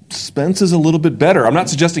is, Spence is a little bit better. I'm not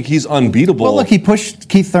suggesting he's unbeatable. Well, look, he pushed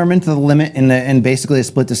Keith Thurman to the limit in basically a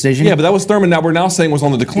split decision. Yeah, but that was Thurman. Now we're saying was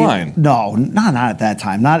on the decline. No, not at that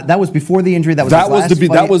time. That was before the injury. That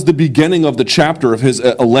was the beginning of the chapter of his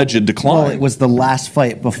alleged decline. Well, it was the last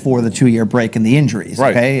fight before the 2-year break and the injuries.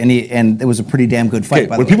 Right. Okay, and it was a pretty damn good fight.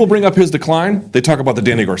 When people bring up his decline, they talk about the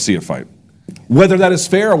Danny Garcia fight. Whether that is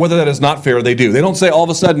fair or whether that is not fair, they do. They don't say all of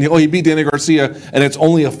a sudden, he beat Danny Garcia, and it's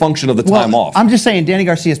only a function of the time off. I'm just saying, Danny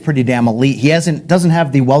Garcia is pretty damn elite. He doesn't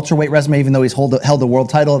have the welterweight resume, even though he's held the world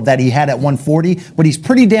title that he had at 140. But he's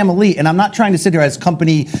pretty damn elite. And I'm not trying to sit here as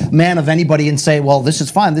company man of anybody and say, well, this is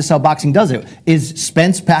fine. This is how boxing does it. Is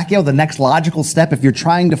Spence Pacquiao the next logical step if you're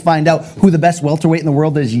trying to find out who the best welterweight in the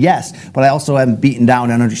world is? Yes. But I also am beaten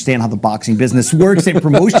down and understand how the boxing business works and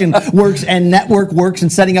promotion works and network works and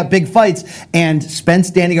setting up big fights. And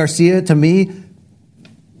Spence, Danny Garcia, to me,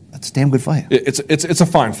 that's a damn good fight. It's a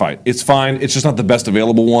fine fight. It's fine. It's just not the best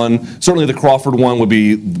available one. Certainly the Crawford one would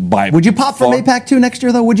be by Would you pop from APAC 2 next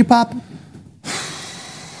year, though? Would you pop?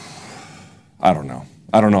 I don't know.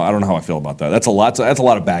 I don't know how I feel about that. That's a lot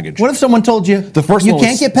of baggage. What if someone told you you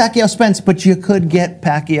can't get Pacquiao Spence, but you could get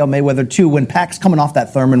Pacquiao Mayweather 2 when Pac's coming off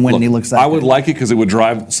that Thurman win and he looks like I would like it because it would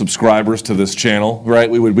drive subscribers to this channel, right?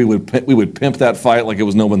 We would pimp that fight like it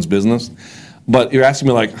was no one's business. But you're asking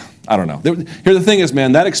me like, I don't know. Here the thing is,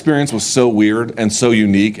 man, that experience was so weird and so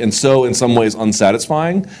unique and so in some ways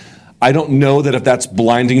unsatisfying. I don't know that if that's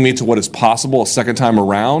blinding me to what is possible a second time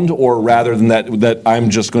around, or rather than that I'm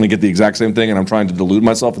just going to get the exact same thing and I'm trying to delude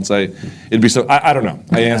myself and say it'd be so. I don't know.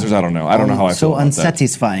 The answer is I don't know. I don't know how I feel about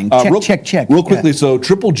unsatisfying. that. Check. Real quickly, so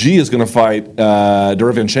Triple G is going to fight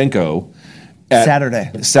Derevyanchenko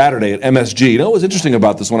Saturday at MSG. You know what was interesting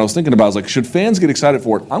about this when I was thinking about it, I was like, should fans get excited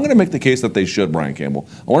for it? I'm going to make the case that they should, Brian Campbell.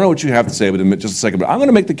 I want to know what you have to say about it in just a second, but I'm going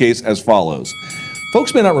to make the case as follows.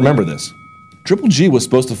 Folks may not remember this. Triple G was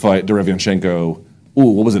supposed to fight Derevyanchenko,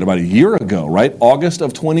 what was it, about a year ago, right? August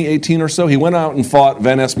of 2018 or so. He went out and fought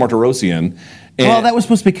Vanes Martirosyan. Well, that was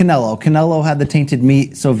supposed to be Canelo. Canelo had the tainted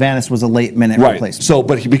meat, so Vanes was a late-minute replacement. So,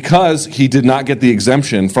 because he did not get the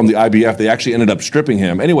exemption from the IBF, they actually ended up stripping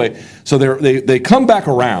him. Anyway, so they come back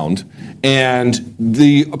around, and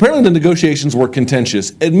apparently the negotiations were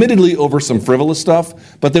contentious, admittedly over some frivolous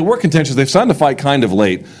stuff, but they were contentious. They've signed the fight kind of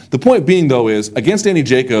late. The point being, though, is against Danny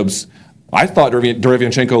Jacobs, I thought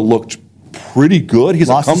Derevyanchenko looked pretty good. He's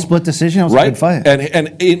lost a split decision. It was a good fight.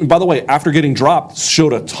 And by the way, after getting dropped,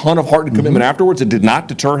 showed a ton of heart and commitment afterwards. It did not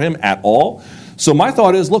deter him at all. So my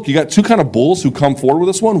thought is, look, you got two kind of bulls who come forward with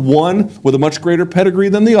this one. One with a much greater pedigree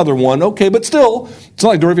than the other one. Okay, but still, it's not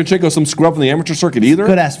like Derevyanchenko is some scrub from the amateur circuit either.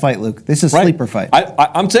 Good ass fight, Luke. This is a sleeper fight.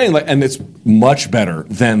 I'm saying, and it's much better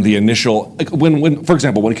than the initial. When, for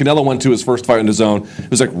example, when Canelo went to his first fight in DAZN, it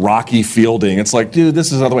was like Rocky Fielding. It's like, dude,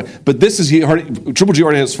 this is another way. But this is Triple G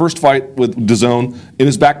already has his first fight with DAZN in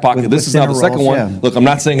his back pocket. This is now the second one. Yeah. Look, I'm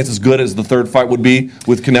not saying it's as good as the third fight would be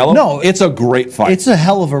with Canelo. No, it's a great fight. It's a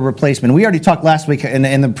hell of a replacement. We already talked last week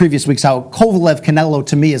in the previous weeks how Kovalev Canelo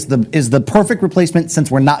to me is the perfect replacement since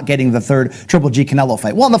we're not getting the third Triple G Canelo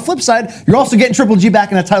fight. Well, on the flip side, you're also getting Triple G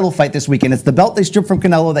back in a title fight this weekend. It's the belt they stripped from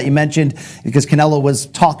Canelo that you mentioned because Canelo was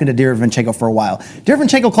talking to Derevyanchenko for a while.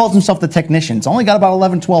 Derevyanchenko calls himself the technician. He's only got about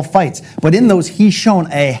 11, 12 fights, but in those he's shown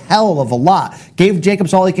a hell of a lot. Gave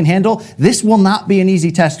Jacobs all he can handle. This will not be an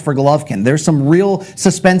easy test for Golovkin. There's some real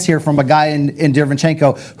suspense here from a guy in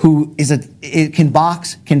Derevyanchenko who can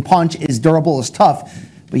box, can punch, is durable, is tough.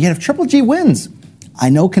 But yet, if Triple G wins, I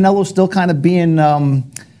know Canelo's still kind of being.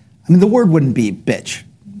 The word wouldn't be bitch.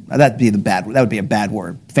 That would be a bad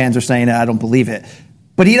word. Fans are saying it. I don't believe it.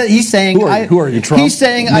 But he's saying. Who are you, Trump? He's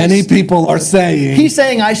saying. Many people are saying. He's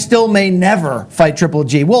saying I still may never fight Triple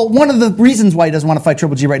G. Well, one of the reasons why he doesn't want to fight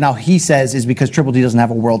Triple G right now, he says, is because Triple G doesn't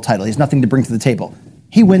have a world title. He has nothing to bring to the table.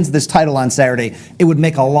 He wins this title on Saturday, it would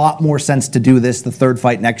make a lot more sense to do this, the third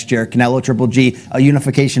fight next year. Canelo, Triple G, a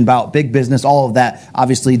unification bout, big business, all of that.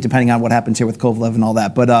 Obviously, depending on what happens here with Kovalev and all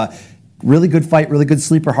that. But Really good fight, really good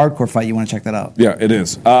sleeper, hardcore fight. You want to check that out. Yeah, it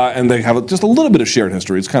is. And they have just a little bit of shared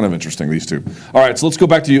history. It's kind of interesting, these two. All right, so let's go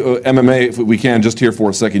back to MMA, if we can, just here for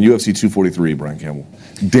a second. UFC 243, Brian Campbell.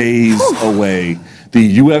 Days away.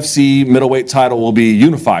 The UFC middleweight title will be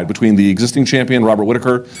unified between the existing champion, Robert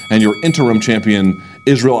Whittaker, and your interim champion,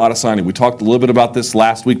 Israel Adesanya. We talked a little bit about this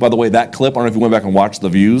last week. By the way, that clip, I don't know if you went back and watched the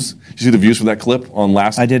views. Did you see the views for that clip on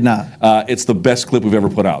last? I did not. It's the best clip we've ever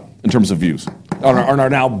put out in terms of views on our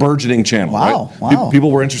now burgeoning channel. Wow, right? wow.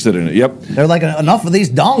 People were interested in it, yep. They're like, enough of these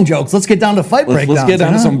dong jokes. Let's get down to fight breakdowns. Let's get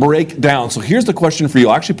down to some breakdowns. So here's the question for you.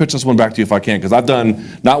 I'll actually pitch this one back to you if I can, because I've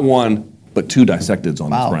done not one, but 2 dissecteds on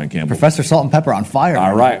this, Brian Campbell. Professor Salt and Pepper on fire.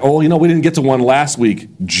 All right. Oh, we didn't get to one last week,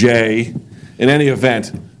 Jay. In any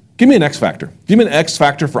event, give me an X factor. Give me an X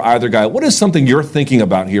factor for either guy. What is something you're thinking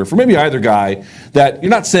about here for maybe either guy that you're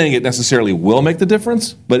not saying it necessarily will make the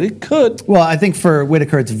difference, but it could? Well, I think for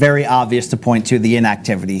Whittaker, it's very obvious to point to the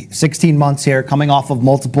inactivity. 16 months here, coming off of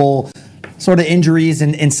multiple sort of injuries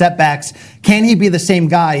and setbacks. Can he be the same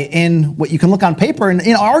guy in what you can look on paper and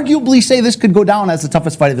arguably say this could go down as the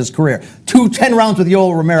toughest fight of his career? 10 rounds with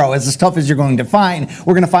Yoel Romero is as tough as you're going to find.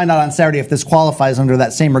 We're going to find out on Saturday if this qualifies under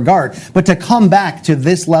that same regard. But to come back to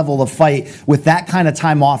this level of fight with that kind of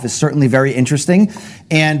time off is certainly very interesting.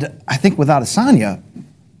 And I think without Adesanya,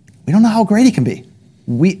 we don't know how great he can be.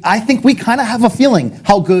 I think we kind of have a feeling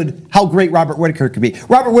how great Robert Whittaker could be.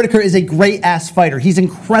 Robert Whittaker is a great-ass fighter. He's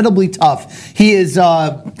incredibly tough. He is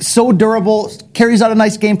so durable, carries out a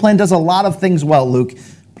nice game plan, does a lot of things well, Luke.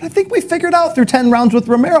 But I think we figured out through 10 rounds with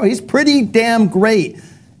Romero, he's pretty damn great.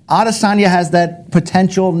 Adesanya has that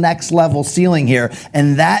potential next-level ceiling here,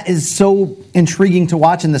 and that is so intriguing to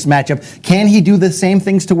watch in this matchup. Can he do the same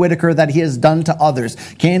things to Whittaker that he has done to others?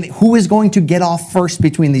 Who is going to get off first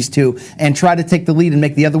between these two and try to take the lead and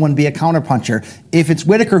make the other one be a counterpuncher? If it's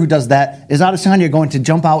Whittaker who does that, is Adesanya going to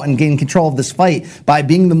jump out and gain control of this fight by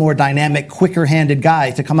being the more dynamic, quicker-handed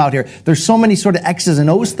guy to come out here? There's so many sort of X's and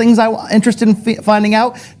O's things I'm interested in finding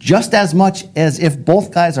out, just as much as if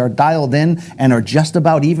both guys are dialed in and are just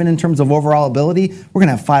about even in terms of overall ability. We're going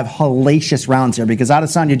to have 5 hellacious rounds here because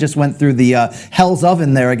Adesanya just went through the Hell's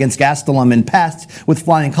Oven there against Gastelum and passed with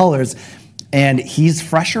flying colors, and he's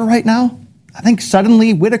fresher right now. I think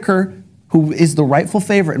suddenly Whittaker, who is the rightful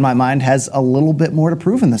favorite in my mind, has a little bit more to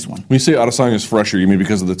prove in this one. When you say Adesanya's fresher, you mean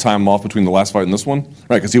because of the time off between the last fight and this one?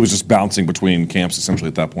 Right, because he was just bouncing between camps essentially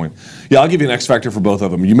at that point. Yeah, I'll give you an X factor for both of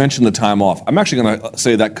them. You mentioned the time off. I'm actually going to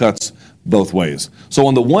say that cuts both ways. So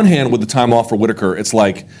on the one hand, with the time off for Whittaker, it's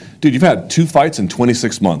like, dude, you've had 2 fights in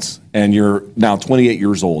 26 months, and you're now 28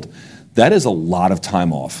 years old. That is a lot of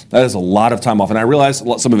time off. That is a lot of time off. And I realize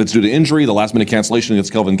some of it's due to injury, the last-minute cancellation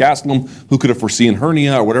against Kelvin Gastelum, who could have foreseen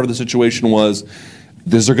hernia or whatever the situation was.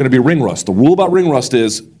 Is there going to be ring rust? The rule about ring rust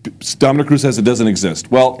is Dominic Cruz says it doesn't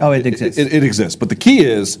exist. Well, it exists. It exists. But the key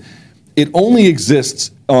is it only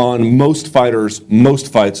exists on most fighters,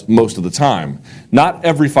 most fights, most of the time. Not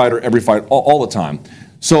every fighter, every fight, all the time.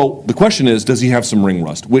 So the question is, does he have some ring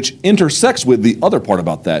rust? Which intersects with the other part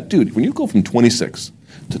about that. Dude, when you go from 26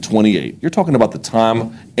 to 28, you're talking about the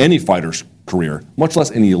time any fighter's career, much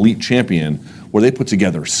less any elite champion, where they put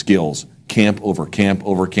together skills, camp over camp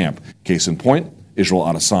over camp. Case in point, Israel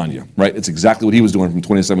Adesanya, right? It's exactly what he was doing from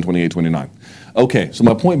 27, 28, 29. Okay, so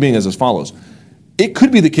my point being is as follows. It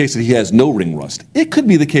could be the case that he has no ring rust. It could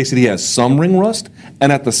be the case that he has some ring rust,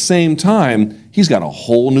 and at the same time, he's got a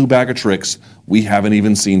whole new bag of tricks we haven't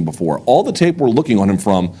even seen before. All the tape we're looking on him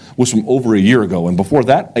from was from over a year ago, and before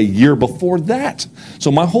that, a year before that. So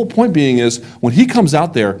my whole point being is, when he comes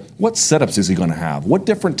out there, what setups is he going to have? What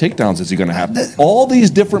different takedowns is he going to have? All these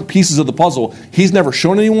different pieces of the puzzle, he's never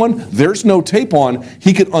shown anyone. There's no tape on.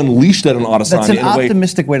 He could unleash that on Adesanya. That's an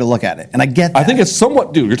optimistic way to look at it, and I get that. I think it's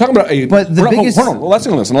somewhat, dude, you're talking about a... But the biggest... Hold on, last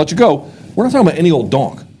thing on this, and I'll let you go. We're not talking about any old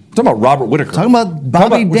donk. We're talking about Robert Whittaker. Talking about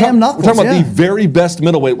Bobby Damn Knuckles. We're talking about the very best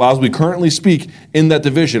middleweight as we currently speak in that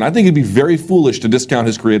division. I think it'd be very foolish to discount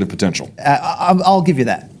his creative potential. I'll give you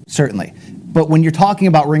that, certainly. But when you're talking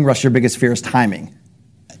about ring rust, your biggest fear is timing.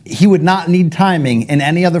 He would not need timing in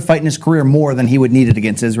any other fight in his career more than he would need it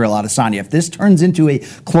against Israel Adesanya. If this turns into a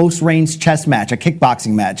close-range chess match, a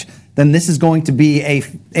kickboxing match, then this is going to be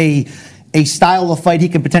a style of fight he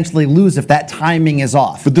can potentially lose if that timing is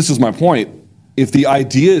off. But this is my point. If the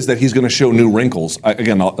idea is that he's going to show new wrinkles,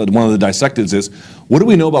 again, one of the dissecteds is, what do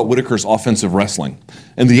we know about Whittaker's offensive wrestling?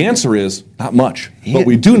 And the answer is, not much. But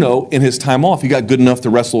we do know in his time off, he got good enough to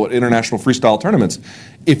wrestle at international freestyle tournaments.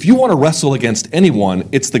 if you want to wrestle against anyone,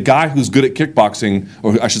 it's the guy who's good at kickboxing,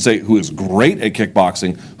 or I should say, who is great at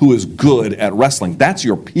kickboxing, who is good at wrestling. That's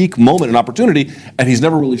your peak moment and opportunity, and he's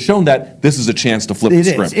never really shown that. This is a chance to flip the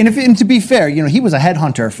script. And to be fair, he was a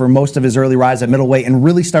headhunter for most of his early rise at middleweight and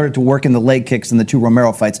really started to work in the leg kicks in the 2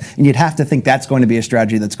 Romero fights, and you'd have to think that's going to be a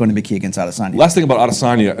strategy that's going to be key against Adesanya. Last thing about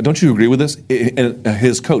Adesanya, don't you agree with this?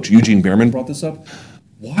 His coach, Eugene Behrman, brought this up.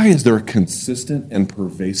 Why is there a consistent and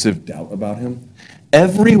pervasive doubt about him?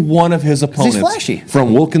 Every one of his opponents, he's flashy.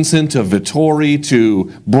 From Wilkinson to Vettori to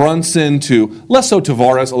Brunson to less so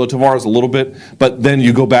Tavares, although Tavares a little bit, but then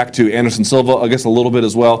you go back to Anderson Silva, I guess a little bit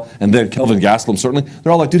as well, and then Kelvin Gastelum certainly.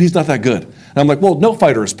 They're all like, dude, he's not that good. And I'm like, well, no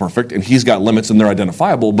fighter is perfect, and he's got limits and they're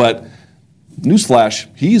identifiable, but newsflash,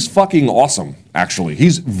 he's fucking awesome, actually.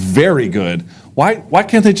 He's very good. Why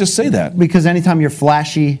can't they just say that? Because anytime you're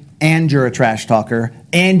flashy and you're a trash talker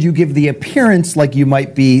and you give the appearance like you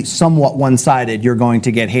might be somewhat one-sided, you're going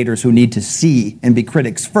to get haters who need to see and be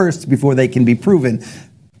critics first before they can be proven.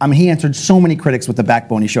 I mean, he answered so many critics with the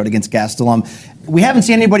backbone he showed against Gastelum. We haven't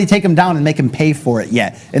seen anybody take him down and make him pay for it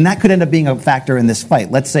yet. And that could end up being a factor in this fight.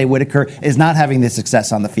 Let's say Whittaker is not having the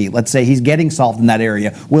success on the feet. Let's say he's getting solved in that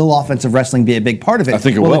area. Will offensive wrestling be a big part of it? I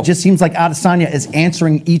think it will. It just seems like Adesanya is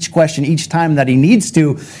answering each question each time that he needs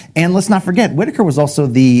to. And let's not forget, Whittaker was also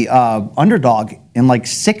the underdog in like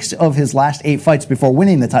 6 of his last 8 fights before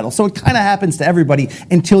winning the title. So it kind of happens to everybody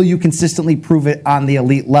until you consistently prove it on the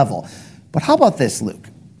elite level. But how about this, Luke?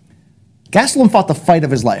 Gastelum fought the fight of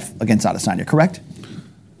his life against Adesanya, correct?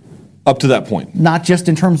 Up to that point. Not just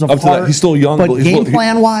in terms of up to heart, that. He's still young, but game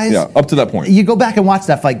plan-wise. Yeah, up to that point. You go back and watch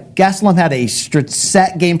that fight. Gastelum had a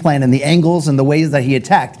set game plan in the angles and the ways that he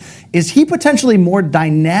attacked. Is he potentially more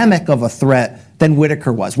dynamic of a threat than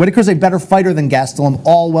Whittaker was? Whittaker's a better fighter than Gastelum,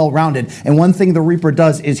 all well-rounded. And one thing the Reaper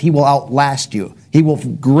does is he will outlast you. He will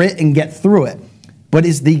grit and get through it. But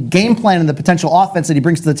is the game plan and the potential offense that he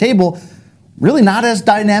brings to the table really not as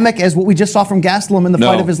dynamic as what we just saw from Gastelum in the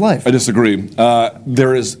fight of his life? I disagree.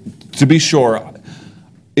 There is, to be sure,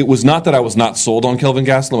 it was not that I was not sold on Kelvin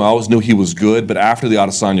Gastelum. I always knew he was good, but after the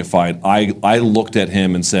Adesanya fight, I looked at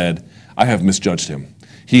him and said, I have misjudged him.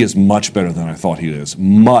 He is much better than I thought he is.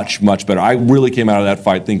 Much, much better. I really came out of that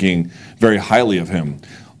fight thinking very highly of him.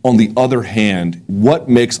 On the other hand, what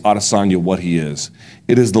makes Adesanya what he is?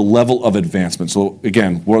 It is the level of advancement. So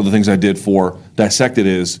again, one of the things I did for Dissect It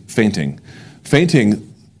is feinting. Feinting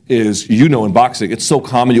is, in boxing, it's so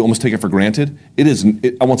common you almost take it for granted.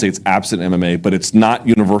 I won't say it's absent in MMA, but it's not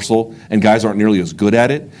universal, and guys aren't nearly as good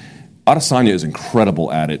at it. Adesanya is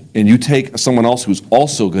incredible at it, and you take someone else who's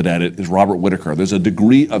also good at it is Robert Whittaker. There's a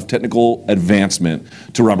degree of technical advancement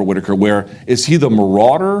to Robert Whittaker, where is he the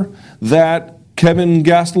marauder that Kevin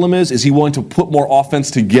Gastelum is? Is he willing to put more offense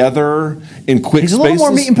together in quick spaces? He's a little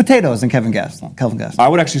more meat and potatoes than Kelvin Gastelum. I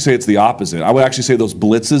would actually say it's the opposite. I would actually say those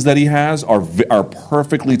blitzes that he has are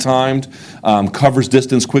perfectly timed, covers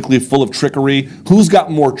distance quickly, full of trickery. Who's got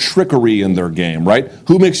more trickery in their game, right?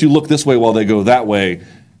 Who makes you look this way while they go that way?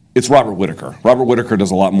 It's Robert Whittaker. Robert Whittaker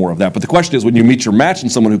does a lot more of that. But the question is, when you meet your match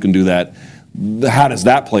and someone who can do that, how does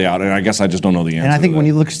that play out? And I guess I just don't know the answer. And I think when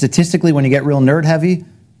you look statistically, when you get real nerd heavy,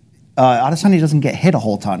 Adesanya doesn't get hit a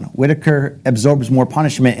whole ton. Whittaker absorbs more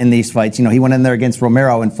punishment in these fights. He went in there against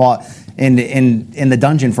Romero and fought in the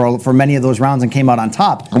dungeon for many of those rounds and came out on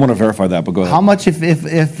top. I want to verify that, but go ahead. How much, if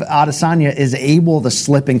Adesanya is able to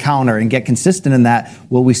slip and counter and get consistent in that,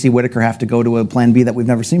 will we see Whittaker have to go to a plan B that we've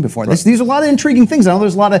never seen before? Right. These are a lot of intriguing things. I know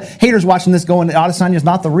there's a lot of haters watching this going, Adesanya's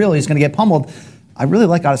not the real, he's going to get pummeled. I really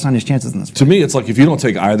like Adesanya's chances in this fight. To me, it's like if you don't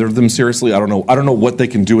take either of them seriously, I don't know what they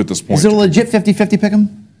can do at this point. Is it a legit 50-50 pick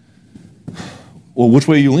 'em? Well, which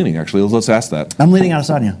way are you leaning, actually? Let's ask that. I'm leaning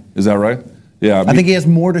Adesanya. Is that right? Yeah. I think he has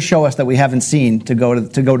more to show us that we haven't seen to go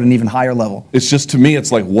to an even higher level. It's just, to me,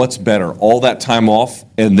 it's like, what's better? All that time off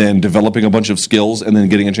and then developing a bunch of skills and then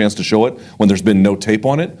getting a chance to show it when there's been no tape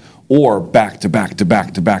on it? Or back to back to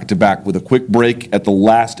back to back to back with a quick break at the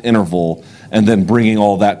last interval and then bringing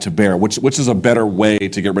all that to bear, which is a better way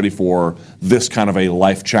to get ready for this kind of a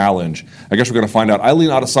life challenge. I guess we're going to find out. I lean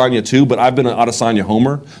Adesanya too, but I've been an Adesanya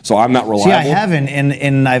homer, so I'm not reliable. See, I haven't,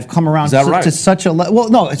 and I've come around to such a well,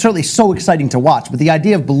 no, it's certainly so exciting to watch, but the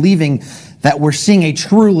idea of believing that we're seeing a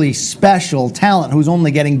truly special talent who's only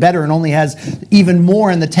getting better and only has even more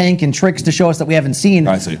in the tank and tricks to show us that we haven't seen.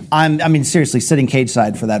 I see. I mean, seriously, sitting cage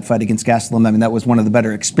side for that fight against Gastelum, I mean, that was one of the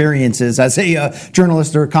better experiences as a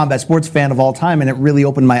journalist or a combat sports fan of all time, and it really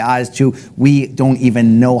opened my eyes to we don't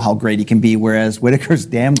even know how great he can be, whereas Whittaker's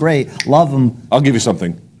damn great. Love him. I'll give you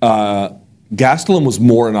something. Gastelum was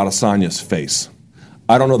more in Adesanya's face.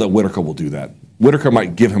 I don't know that Whittaker will do that. Whittaker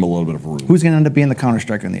might give him a little bit of room. Who's going to end up being the counter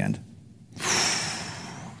striker in the end?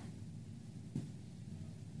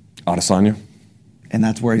 Adesanya. And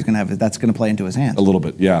that's where he's going to have it. That's going to play into his hands. A little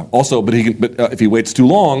bit, yeah. Also, but if he waits too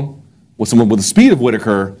long with someone with the speed of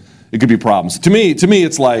Whittaker, it could be problems. To me,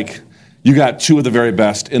 it's like you got two of the very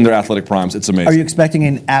best in their athletic primes. It's amazing. Are you expecting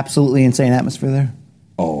an absolutely insane atmosphere there?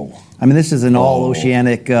 Oh. I mean, this is an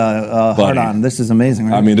all-oceanic hard-on. This is amazing,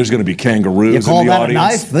 right? I mean, there's going to be kangaroos in the audience. A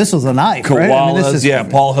knife? This was a knife, Koalas, right? I mean, yeah.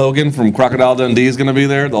 Paul Hogan from Crocodile Dundee is going to be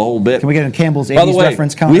there, the whole bit. Can we get a Campbell's 80s By the way,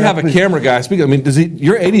 reference coming we have a camera guy. Speaking, I mean,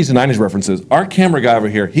 your 80s and 90s references, our camera guy over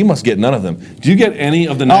here, he must get none of them. Do you get any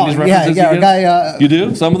of the 90s references? Yeah, our guy. You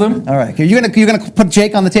do? Some of them? All right. You're gonna put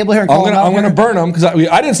Jake on the table here and call him out? I'm going to burn him because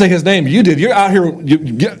I didn't say his name. You did. You're out here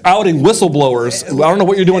outing whistleblowers. I don't know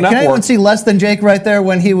what you're doing that for. Can anyone see less than Jake right there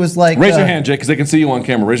when he was like... Raise your hand, Jake, because they can see you on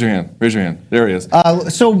camera. Raise your hand. Raise your hand. There he is.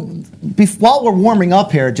 While we're warming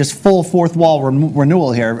up here, just full fourth wall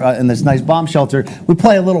renewal here in this nice bomb shelter, we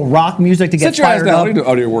play a little rock music to get fired up.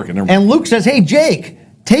 Oh, you're working. And Luke says, "Hey, Jake,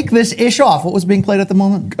 take this ish off." What was being played at the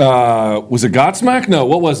moment? Was it Godsmack? No,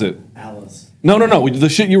 what was it? Alice. No. The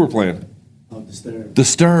shit you were playing. Oh,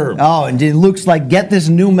 Disturbed. Oh, and Luke's like, "Get this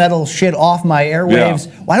new metal shit off my airwaves.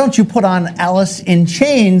 Yeah. Why don't you put on Alice in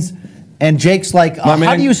Chains?" And Jake's like,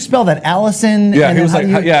 how do you spell that? Allison? Yeah, he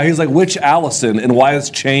was like, which Allison? And why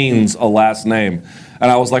is Chains a last name?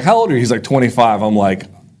 And I was like, how old are you? He's like 25. I'm like,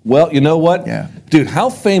 well, you know what? Yeah. Dude,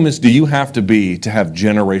 how famous do you have to be to have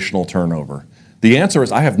generational turnover? The answer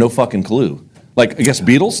is I have no fucking clue. Like, I guess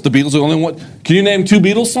Beatles? The Beatles are the only one. Can you name 2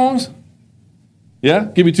 Beatles songs?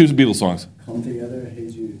 Yeah? Give me 2 Beatles songs. Come Together, I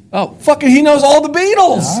Hate You. Oh, fucking, he knows all the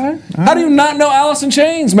Beatles. All right. How do you not know Alice in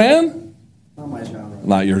Chains, man? Not my genre.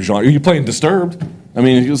 Not your genre. You're playing Disturbed. I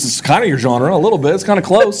mean, it's kind of your genre a little bit. It's kind of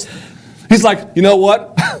close. He's like, you know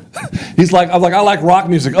what? He's like, I'm like, I like rock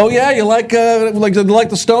music. Oh yeah, you like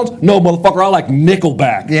the Stones? No, motherfucker, I like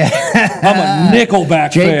Nickelback. Yeah, I'm a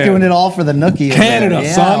Nickelback Jake fan. doing it all for the nookie. Canada,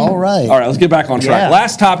 yeah, son. All right. All right, let's get back on track. Yeah.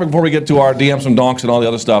 Last topic before we get to our DMs from Donks and all the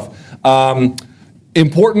other stuff.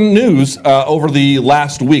 Important news over the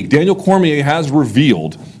last week. Daniel Cormier has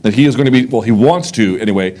revealed that he is going to be, well, he wants to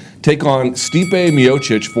anyway, take on Stipe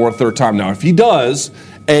Miocic for a third time. Now, if he does,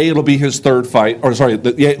 A, it'll be his third fight,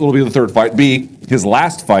 it'll be the third fight. B, his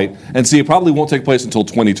last fight. And C, it probably won't take place until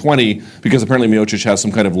 2020 because apparently Miocic has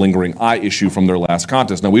some kind of lingering eye issue from their last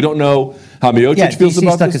contest. Now, we don't know how Miocic feels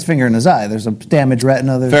about this. He stuck his finger in his eye. There's a damaged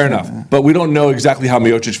retina. Fair enough. But we don't know exactly how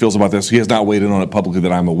Miocic feels about this. He has not weighed in on it publicly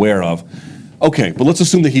that I'm aware of. Okay, but let's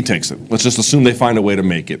assume that he takes it. Let's just assume they find a way to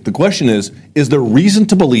make it. The question is there reason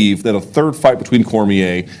to believe that a third fight between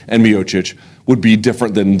Cormier and Miocic would be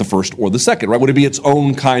different than the first or the second, right? Would it be its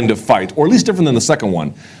own kind of fight, or at least different than the second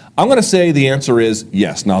one? I'm going to say the answer is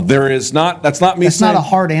yes. Now, that's not me That's saying... That's not a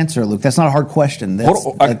hard answer, Luke. That's not a hard question.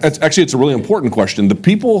 Actually, it's a really important question. The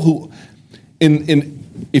people who...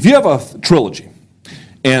 if you have a trilogy,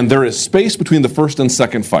 and there is space between the first and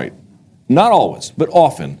second fight, not always, but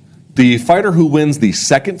often... the fighter who wins the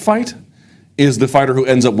second fight is the fighter who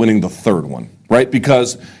ends up winning the third one, right?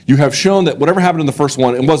 Because you have shown that whatever happened in the first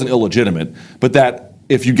one, it wasn't illegitimate, but that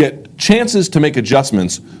if you get chances to make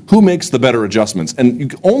adjustments, who makes the better adjustments? And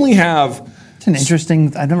you only have... It's an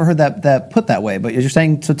interesting... I've never heard that put that way, but you're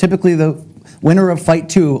saying, so typically the winner of fight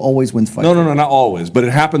 2 always wins fight 2. No, not always, but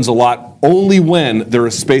it happens a lot only when there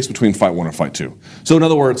is space between fight 1 and fight 2. So in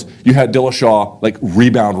other words, you had Dillashaw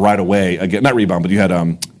rebound right away again, not rebound, but you had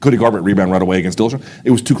Cody Garbrandt rebound right away against Dillashaw.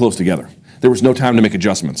 It was too close together. There was no time to make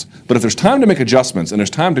adjustments. But if there's time to make adjustments and there's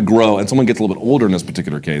time to grow and someone gets a little bit older in this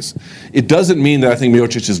particular case, it doesn't mean that I think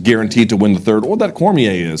Miocic is guaranteed to win the third or that Cormier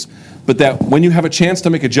is, but that when you have a chance to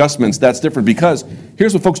make adjustments, that's different because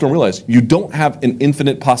here's what folks don't realize. You don't have an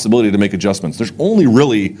infinite possibility to make adjustments. There's only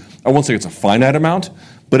really, I won't say it's a finite amount,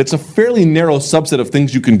 but it's a fairly narrow subset of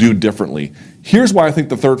things you can do differently. Here's why I think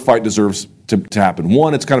the third fight deserves to happen.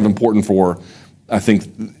 One, it's kind of important for, I think,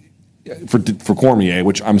 for Cormier,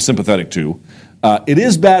 which I'm sympathetic to. It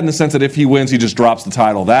is bad in the sense that if he wins, he just drops the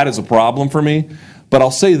title. That is a problem for me. But I'll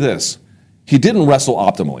say this. He didn't wrestle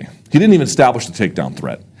optimally. He didn't even establish the takedown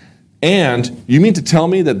threat. And you mean to tell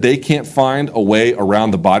me that they can't find a way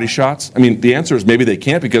around the body shots? I mean, the answer is maybe they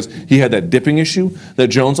can't because he had that dipping issue that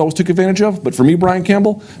Jones always took advantage of. But for me, Brian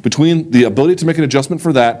Campbell, between the ability to make an adjustment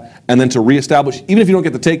for that and then to reestablish, even if you don't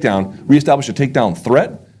get the takedown, reestablish a takedown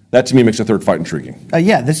threat, that to me makes a third fight intriguing.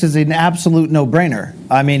 Yeah, this is an absolute no-brainer.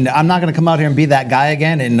 I mean, I'm not going to come out here and be that guy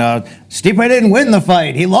again. And Stipe didn't win the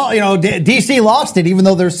fight. He lost. DC lost it, even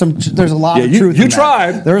though there's a lot of truth. You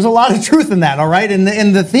tried. There's a lot of truth in that. All right, and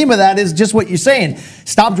the theme of that is just what you're saying.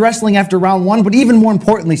 Stopped wrestling after round 1, but even more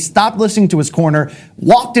importantly, stopped listening to his corner.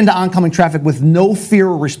 Walked into oncoming traffic with no fear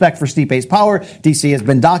or respect for Stipe's power. DC has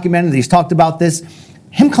been documented. He's talked about this.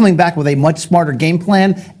 him coming back with a much smarter game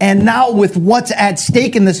plan, and now with what's at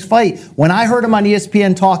stake in this fight, when I heard him on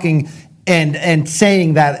ESPN talking and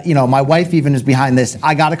saying that, my wife even is behind this,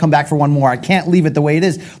 I got to come back for one more. I can't leave it the way it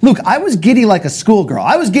is. Luke, I was giddy like a schoolgirl.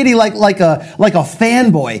 I was giddy like a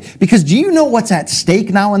fanboy, because do you know what's at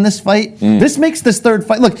stake now in this fight? This makes this third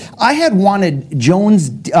fight. Look, I had wanted Jones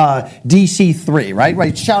DC3,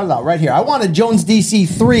 right? Shout it out right here. I wanted Jones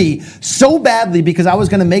DC3 so badly because I was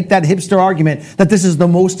going to make that hipster argument that this is the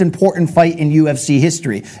most important fight in UFC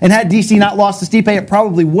history. And had DC not lost to Stipe, it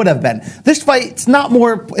probably would have been. This fight, it's not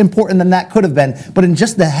more important than that could have been, but in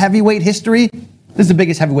just the heavyweight history, this is the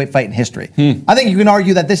biggest heavyweight fight in history. I think you can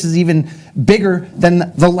argue that this is even bigger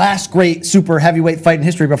than the last great super heavyweight fight in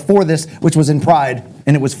history before this, which was in Pride,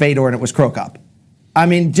 and it was Fedor and it was Krokop. I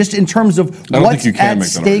mean, just in terms of what's at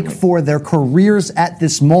stake for their careers at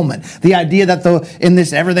this moment. The idea that in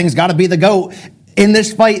this everything's got to be the GOAT. In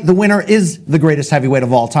this fight, the winner is the greatest heavyweight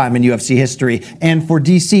of all time in UFC history. And for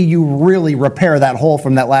DC, you really repair that hole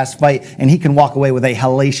from that last fight, and he can walk away with a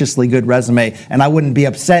hellaciously good resume. And I wouldn't be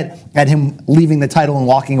upset at him leaving the title and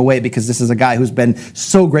walking away, because this is a guy who's been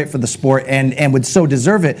so great for the sport and would so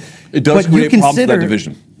deserve it. It does create problems for that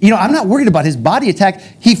division. I'm not worried about his body attack.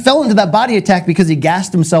 He fell into that body attack because he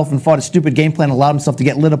gassed himself and fought a stupid game plan and allowed himself to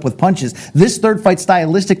get lit up with punches. This third fight,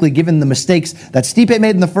 stylistically, given the mistakes that Stipe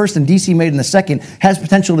made in the first and DC made in the second, has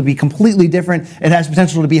potential to be completely different. It has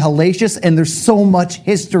potential to be hellacious, and there's so much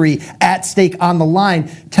history at stake on the line.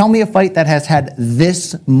 Tell me a fight that has had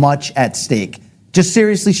this much at stake. Just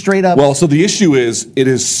seriously, straight up. Well, so the issue is, it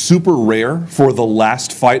is super rare for the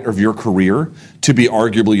last fight of your career to be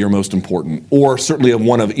arguably your most important, or certainly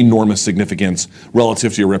one of enormous significance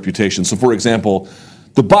relative to your reputation. So, for example,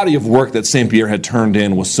 the body of work that St. Pierre had turned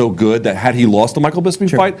in was so good that had he lost the Michael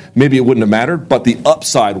Bisping fight, maybe it wouldn't have mattered, but the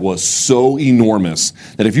upside was so enormous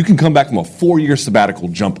that if you can come back from a 4-year sabbatical,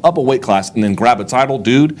 jump up a weight class, and then grab a title,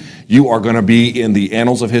 dude, you are going to be in the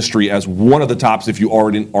annals of history as one of the tops if you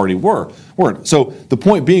already were. So the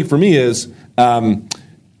point being for me is,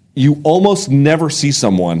 you almost never see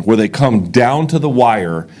someone where they come down to the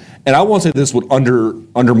wire. And I won't say this would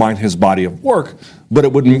undermine his body of work, but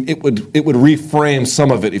it would reframe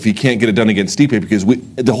some of it if he can't get it done against Stipe, because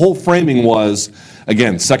the whole framing was,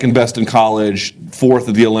 again, second best in college, fourth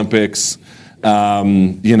at the Olympics.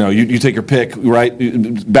 You take your pick, right?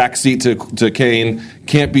 Backseat to Kane,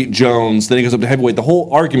 can't beat Jones. Then he goes up to heavyweight. The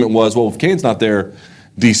whole argument was, well, if Kane's not there,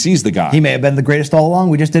 DC's the guy. He may have been the greatest all along.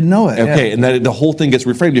 We just didn't know it. Okay, and then the whole thing gets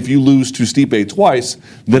reframed. If you lose to Stipe twice,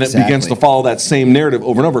 then it begins to follow that same narrative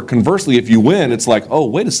over and over. Conversely, if you win, it's like, oh,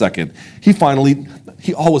 wait a second.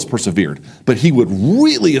 He always persevered, but he would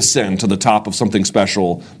really ascend to the top of something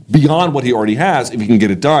special beyond what he already has if he can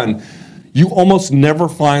get it done. You almost never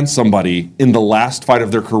find somebody in the last fight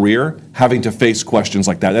of their career having to face questions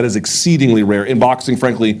like that. That is exceedingly rare in boxing,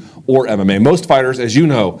 frankly, or MMA. Most fighters, as you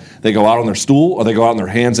know, they go out on their stool, or they go out on their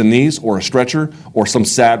hands and knees, or a stretcher, or some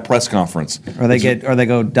sad press conference. Or they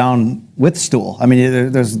go down with stool. I mean,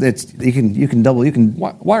 you can double.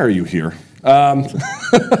 Why are you here? I'm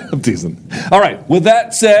teasing. All right. With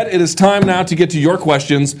that said, it is time now to get to your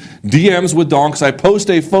questions. DMs with Donks. I post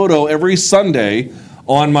a photo every Sunday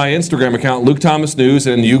on my Instagram account, Luke Thomas News,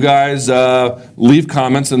 and you guys leave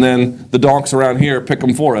comments, and then the donks around here pick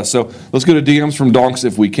them for us. So let's go to DMs from donks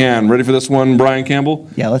if we can. Ready for this one, Brian Campbell?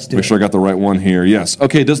 Yeah, let's do it. Make sure I got the right one here. Yes.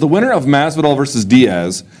 Okay, does the winner of Masvidal versus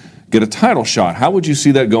Diaz get a title shot? How would you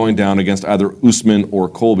see that going down against either Usman or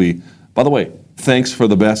Colby? By the way, thanks for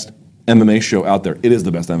the best MMA show out there. It is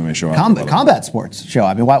the best MMA show out there. Combat sports show.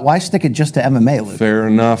 I mean, why stick it just to MMA, Luke? Fair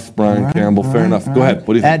enough, Brian Campbell. Fair enough. Go ahead.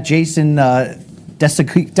 What do you think? At Jason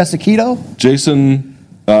Desakito? Jason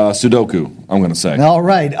Sudoku, I'm going to say. All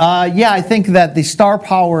right. I think that the star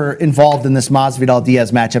power involved in this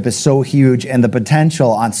Masvidal-Diaz matchup is so huge, and the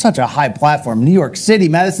potential on such a high platform. New York City,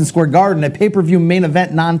 Madison Square Garden, a pay-per-view main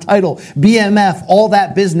event, non-title, BMF, all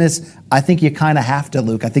that business. I think you kind of have to,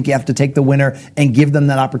 Luke. I think you have to take the winner and give them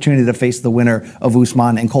that opportunity to face the winner of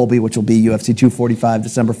Usman and Colby, which will be UFC 245,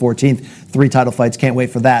 December 14th. 3 title fights. Can't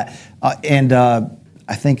wait for that. I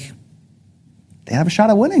think they have a shot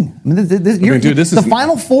at winning. I mean, the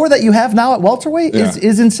final 4 that you have now at welterweight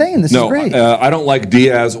is insane. This is great. I don't like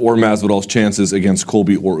Diaz or Masvidal's chances against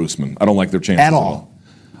Colby or Usman. I don't like their chances at all.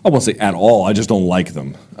 I won't say at all. I just don't like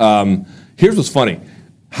them. Here's what's funny.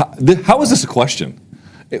 How is this a question?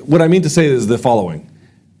 What I mean to say is the following.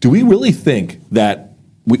 Do we really think that,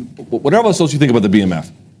 whatever else you think about the BMF,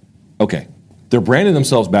 okay, they're branding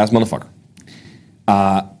themselves Bass Motherfucker.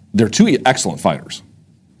 They're 2 excellent fighters.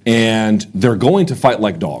 And they're going to fight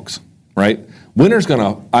like dogs, right? Winner's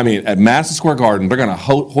at Madison Square Garden, they're gonna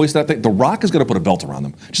hoist that thing. The Rock is gonna put a belt around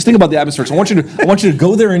them. Just think about the atmosphere. So I want you to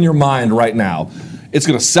go there in your mind right now. It's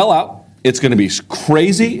gonna sell out. It's gonna be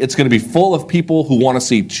crazy. It's gonna be full of people who want to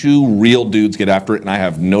see two real dudes get after it, and I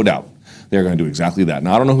have no doubt they're gonna do exactly that.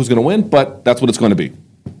 Now I don't know who's gonna win, but that's what it's gonna be.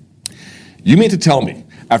 You mean to tell me,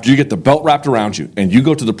 after you get the belt wrapped around you and you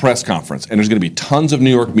go to the press conference and there's going to be tons of New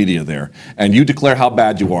York media there and you declare how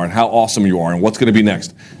bad you are and how awesome you are and what's going to be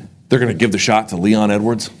next, they're going to give the shot to Leon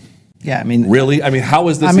Edwards? Yeah, I mean... Really? I mean, how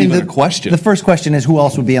is this even a question? The first question is who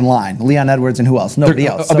else would be in line? Leon Edwards and who else? Nobody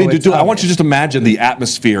else. I want you to just imagine the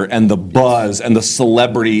atmosphere and the buzz and the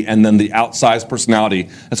celebrity and then the outsized personality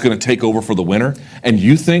that's going to take over for the winner. And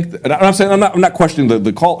you think... And I'm not questioning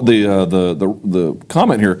the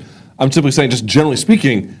comment here. I'm simply saying, just generally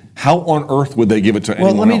speaking, how on earth would they give it to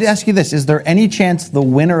anyone else? Well, let me ask you this. Is there any chance the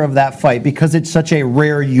winner of that fight, because it's such a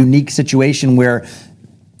rare, unique situation where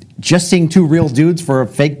just seeing two real dudes for a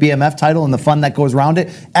fake BMF title and the fun that goes around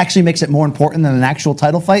it actually makes it more important than an actual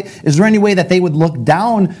title fight? Is there any way that they would look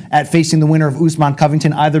down at facing the winner of Usman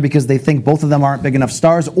Covington, either because they think both of them aren't big enough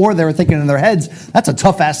stars, or they're thinking in their heads, that's a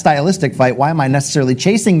tough-ass stylistic fight. Why am I necessarily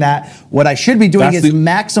chasing that? What I should be doing is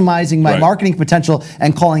maximizing my marketing potential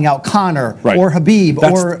and calling out Conor or Habib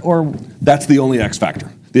or... That's the only X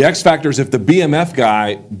factor. The X factor is if the BMF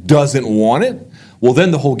guy doesn't want it, well,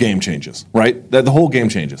 then the whole game changes, right? The whole game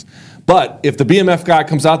changes. But if the BMF guy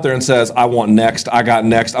comes out there and says, I want next, I got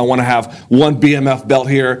next, I want to have one BMF belt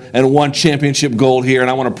here and one championship gold here, and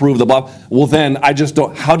I want to prove the blah, well, then I just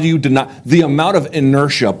don't, how do you deny? The amount of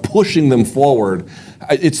inertia pushing them forward,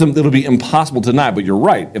 it'll be impossible to deny, but you're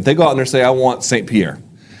right. If they go out and they say, I want St. Pierre,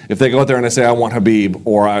 if they go out there and they say, I want Habib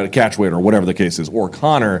or Catchweight or whatever the case is, or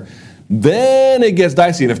Conor, then it gets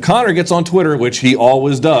dicey. And if Conor gets on Twitter, which he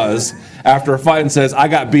always does, after a fight and says, I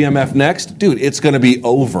got BMF next, dude, it's going to be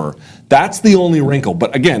over. That's the only wrinkle.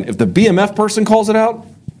 But again, if the BMF person calls it out,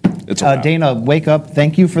 it's a wrap. Dana, wake up.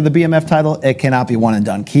 Thank you for the BMF title. It cannot be one and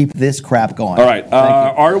done. Keep this crap going. All right.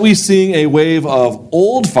 Are we seeing a wave of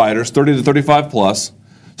old fighters, 30 to 35 plus,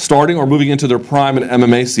 starting or moving into their prime in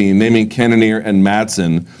MMA scene, naming Cannonier and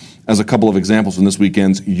Madsen as a couple of examples from this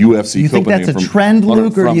weekend's UFC You think Copenhagen? That's a trend,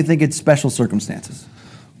 Luke, or do you think it's special circumstances?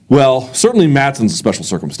 Well, certainly Madsen's a special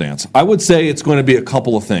circumstance. I would say it's going to be a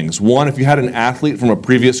couple of things. One, if you had an athlete from a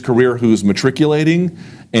previous career who's matriculating,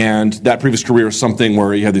 and that previous career is something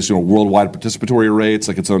where you had these worldwide participatory rates,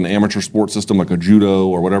 like it's an amateur sports system like a judo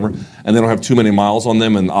or whatever, and they don't have too many miles on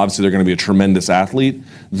them, and obviously they're going to be a tremendous athlete,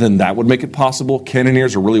 then that would make it possible.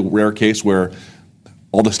 Cannonier's a really rare case where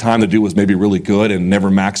all this time the dude was maybe really good and never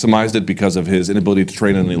maximized it because of his inability to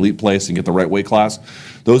train in an elite place and get the right weight class.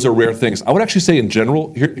 Those are rare things. I would actually say in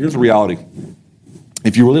general, here's the reality.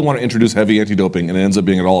 If you really want to introduce heavy anti-doping and it ends up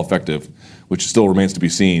being at all effective, which still remains to be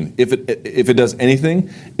seen, if it does anything,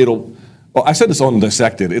 it'll... Well, I said this on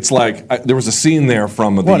Dissected. It's like there was a scene there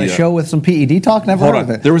from a show with some PED talk? Never heard of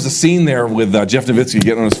it. There was a scene there with Jeff Nowitzki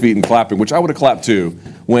getting on his feet and clapping, which I would have clapped too,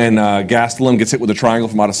 when Gastelum gets hit with a triangle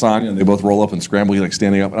from Adesanya and they both roll up and scramble. He's like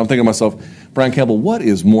standing up. And I'm thinking to myself, Brian Campbell, what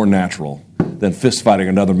is more natural than fist fighting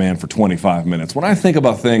another man for 25 minutes? When I think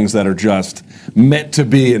about things that are just meant to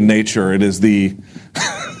be in nature, it is the...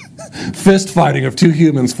 fist fighting of two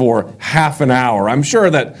humans for half an hour. I'm sure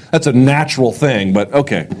that's a natural thing, but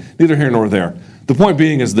okay, neither here nor there. The point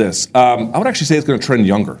being is this. I would actually say it's going to trend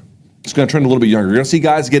younger. It's going to trend a little bit younger. You're going to see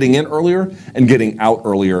guys getting in earlier and getting out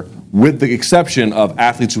earlier, with the exception of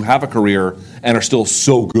athletes who have a career and are still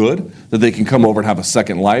so good that they can come over and have a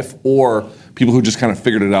second life, or people who just kind of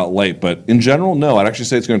figured it out late. But in general, no, I'd actually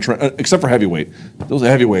say it's going to trend, except for heavyweight. Those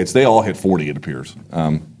heavyweights, they all hit 40, it appears.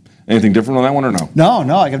 Anything different on that one or no?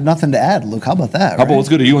 No, I have nothing to add, Luke. How about that? How about let's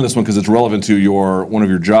go to you on this one because it's relevant to one of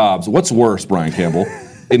your jobs. What's worse, Brian Campbell?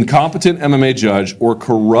 Incompetent MMA judge or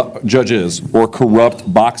corrupt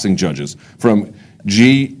boxing judges from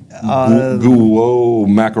Guo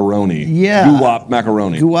Macaroni. Yeah. Guwap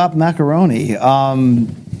Macaroni. Guwap Macaroni.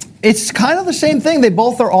 It's kind of the same thing. They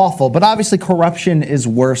both are awful, but obviously corruption is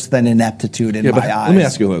worse than ineptitude in my eyes. Let me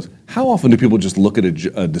ask you this. How often do people just look at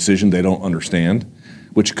a decision they don't understand,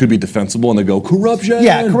 which could be defensible, and they go, corruption?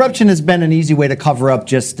 Yeah, corruption has been an easy way to cover up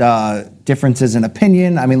just differences in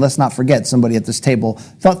opinion. I mean, let's not forget, somebody at this table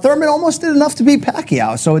thought Thurman almost did enough to beat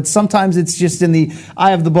Pacquiao. So sometimes it's just in the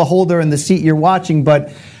eye of the beholder and the seat you're watching.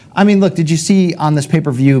 But, I mean, look, did you see on this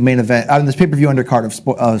pay-per-view main event, on this pay-per-view undercard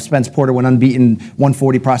of Spence Porter when unbeaten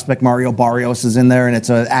 140 prospect Mario Barrios is in there, and it's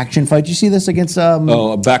an action fight? Did you see this against...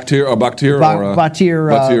 Baktir?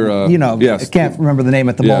 Yes. I can't remember the name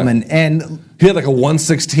at the moment. And He had like a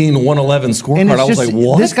 116, 111 scorecard. I was like,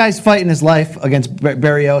 what? This guy's fighting his life against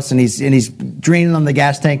Barrios, and he's draining on the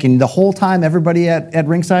gas tank, and the whole time everybody at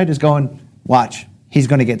ringside is going, watch, he's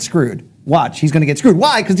going to get screwed. Watch, he's going to get screwed.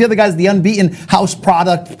 Why? Because the other guy's the unbeaten house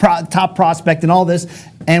product, top prospect and all this,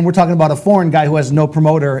 and we're talking about a foreign guy who has no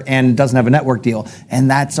promoter and doesn't have a network deal,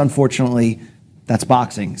 and that's unfortunately... That's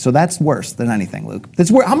boxing. So that's worse than anything, Luke.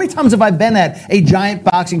 How many times have I been at a giant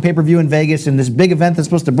boxing pay-per-view in Vegas and this big event that's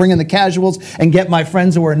supposed to bring in the casuals and get my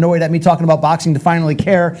friends who are annoyed at me talking about boxing to finally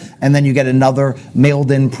care, and then you get another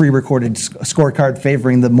mailed-in, pre-recorded scorecard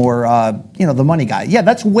favoring the more, the money guy. Yeah,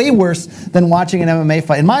 that's way worse than watching an MMA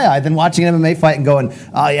fight, in my eye, than watching an MMA fight and going,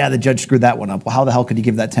 oh yeah, the judge screwed that one up. Well, how the hell could you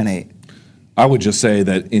give that 10-8? I would just say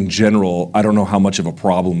that in general, I don't know how much of a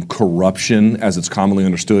problem corruption, as it's commonly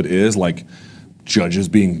understood, is. Like, judges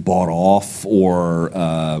being bought off or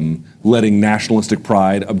letting nationalistic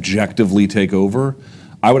pride objectively take over.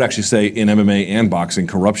 I would actually say in MMA and boxing,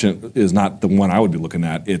 corruption is not the one I would be looking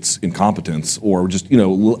at. It's incompetence or just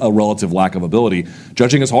a relative lack of ability.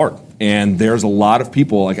 Judging is hard, and there's a lot of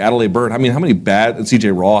people like Adelaide Bird. I mean, how many bad and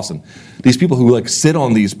CJ Ross and these people who like sit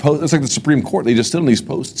on these posts? It's like the Supreme Court. They just sit on these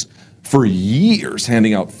posts for years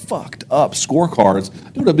handing out fucked up scorecards.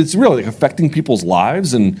 Dude, it's really like affecting people's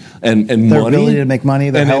lives and their money. Ability to make money,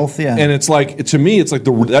 their health, yeah. And it's like, to me, it's like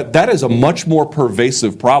that is a much more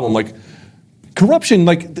pervasive problem. Like corruption,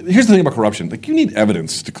 like here's the thing about corruption. Like you need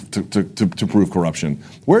evidence to prove corruption.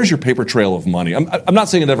 Where's your paper trail of money? I'm not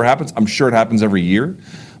saying it never happens. I'm sure it happens every year.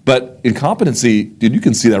 But incompetency, dude, you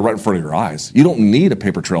can see that right in front of your eyes. You don't need a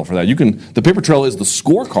paper trail for that. The paper trail is the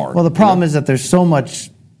scorecard. Well, the problem is that there's so much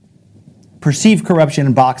perceived corruption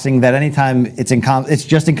in boxing that anytime it's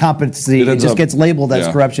just incompetency, it just gets labeled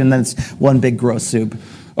as corruption, then it's one big gross soup.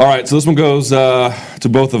 All right, so this one goes to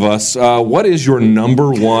both of us. What is your number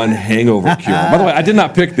one hangover cure? By the way, I did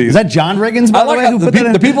not pick these. Is that John Riggins, by the way?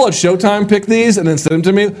 The people at Showtime picked these and then sent them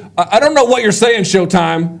to me. I don't know what you're saying,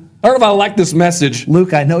 Showtime. I don't know if I like this message.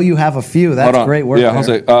 Luke, I know you have a few. That's great work. Yeah,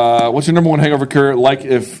 Jose. What's your number one hangover cure? Like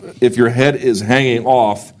if your head is hanging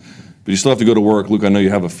off, but you still have to go to work. Luke, I know you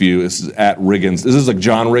have a few. This is at Riggins. This is like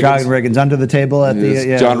John Riggins. John Riggins under the table at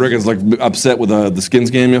the. John Riggins like upset with the Skins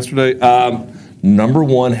game yesterday. Number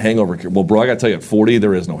one hangover cure. Well, bro, I got to tell you, at 40,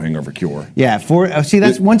 there is no hangover cure. Yeah, see,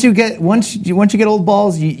 that's once you get old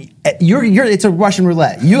balls, it's a Russian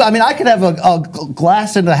roulette. I could have a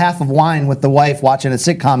glass and a half of wine with the wife watching a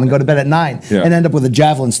sitcom and go to bed at 9 and end up with a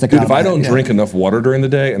javelin sticking out. If I don't drink enough water during the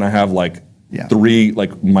day and I have like 3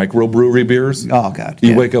 like microbrewery beers. Oh God!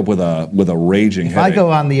 You wake up with a raging headache. If I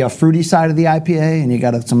go on the fruity side of the IPA and you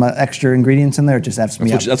got some extra ingredients in there, it just F's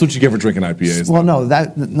me up. That's what you get for drinking IPAs. Well, no.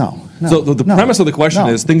 So the premise of the question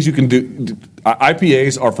is things you can do.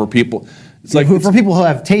 IPAs are for people. It's like for people who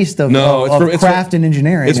have taste of craft and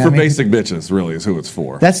engineering. It's for basic bitches, really, is who it's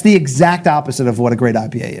for. That's the exact opposite of what a great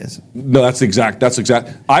IPA is. No, that's exact.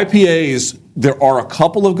 IPAs. There are a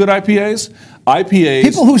couple of good IPAs.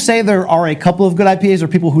 People who say there are a couple of good IPAs are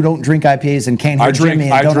people who don't drink IPAs and can't hear Jimmy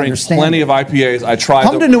and don't understand. I drink plenty of IPAs. I try.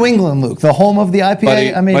 Come to New England, Luke, the home of the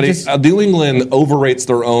IPA. New England overrates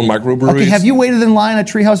their own microbreweries. Okay, have you waited in line at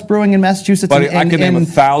Treehouse Brewing in Massachusetts I can name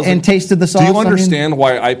 1,000 and tasted the sauce? Do you understand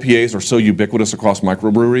why IPAs are so ubiquitous across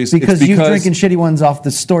microbreweries? Because you're drinking shitty ones off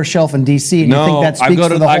the store shelf in DC, and you think that speaks for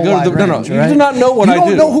the whole wide range, right? You do not know what I do. You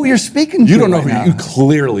don't know who you're speaking to. You don't know who you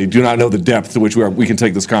clearly do not know the depth to which we can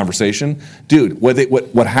take this conversation. Dude,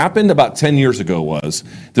 what happened about 10 years ago was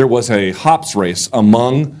there was a hops race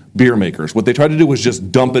among beer makers. What they tried to do was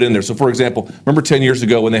just dump it in there. So, for example, remember 10 years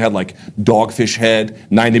ago when they had like Dogfish Head,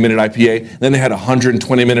 90-minute IPA, then they had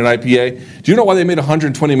 120-minute IPA? Do you know why they made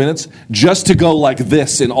 120 minutes? Just to go like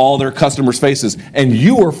this in all their customers' faces. And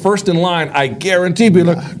you were first in line, I guarantee, being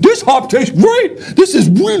like, this hop tastes great. This is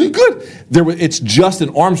really good. It's just an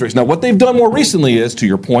arms race. Now, what they've done more recently is, to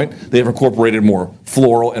your point, they've incorporated more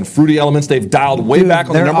floral and fruity elements. They've dialed way back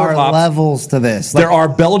on the number of hops. There are levels to this. There are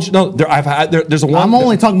Belgian. No, there's a one. I'm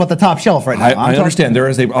only talking about the top shelf right now. I understand. There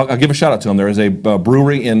is I'll give a shout out to them. There is a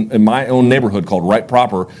brewery in my own neighborhood called Right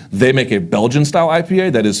Proper. They make a Belgian style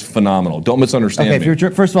IPA that is phenomenal. Don't misunderstand me.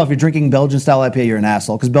 First of all, if you're drinking Belgian style IPA, you're an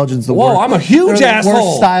asshole because Belgian's the worst. Whoa, I'm a huge asshole.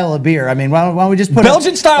 Worst style of beer. I mean, why don't we just put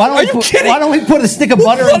Belgian style? Are you kidding? Why don't we put a stick of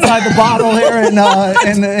butter inside the bottle here and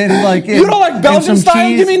like you don't like Belgian style?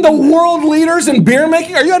 Cheese? You mean the world leaders in beer beer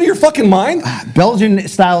making? Are you out of your fucking mind? Belgian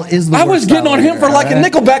style is the I worst was getting style on of him beer, for like a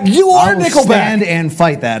right? Nickelback. You are I will Nickelback. Stand and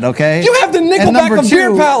fight that, okay? You have the And Nickelback number of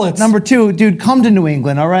beer pallets. Number two, dude, come to New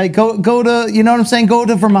England, all right? Go to, you know what I'm saying? Go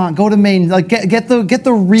to Vermont, go to Maine. Like get the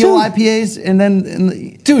real IPAs, and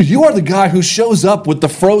then. Dude, you are the guy who shows up with the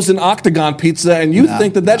frozen octagon pizza, and you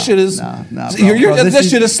think that shit is. No, this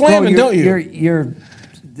shit is slamming, don't you?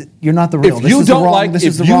 You're not the real.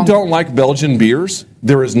 If you don't like Belgian beers,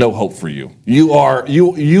 there is no hope for you. You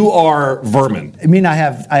are vermin. I mean, I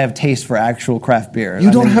have taste for actual craft beer. You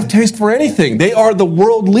don't have taste for anything. They are the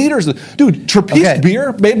world leaders. Dude, Trappist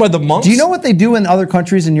beer made by the monks. Do you know what they do in other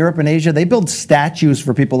countries in Europe and Asia? They build statues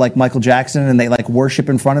for people like Michael Jackson, and they like worship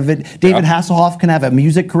in front of it. David Hasselhoff can have a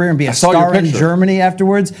music career and be a star in Germany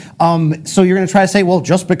afterwards. So you're going to try to say, well,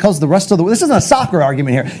 just because the rest of the... This isn't a soccer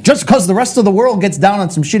argument here. Just because the rest of the world gets down on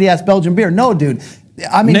some shitty-ass Belgian beer. No, dude.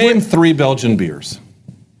 I mean, name 3 Belgian beers.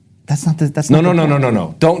 That's not the. That's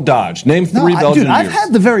no. Don't dodge. Name 3 Belgian beers. I've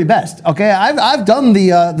had the very best. Okay, I've done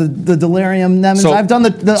the Delirium Lemons. I've done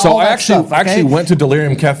the. So all I that actually stuff, okay? went to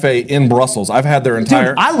Delirium Cafe in Brussels. I've had their entire.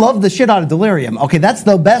 Dude, I love the shit out of Delirium. Okay, that's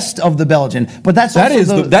the best of the Belgian, but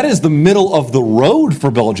that is the middle of the road for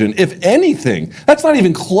Belgian. If anything, that's not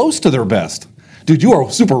even close to their best. Dude, you are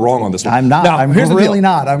super wrong on this one. I'm not. Now, I'm here's really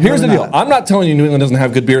not. Here's the deal. I'm not telling you New England doesn't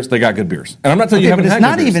have good beers. They got good beers. And I'm not telling you haven't had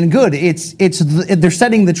good beers. It's not even good. They're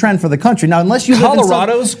setting the trend for the country. Now, unless you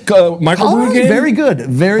Colorado's microbrew game? Very good.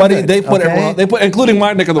 Very good. They put everyone, including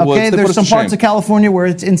my neck of the woods. Okay, there's some parts of California where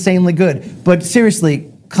it's insanely good. But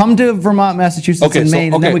seriously, come to Vermont, Massachusetts, and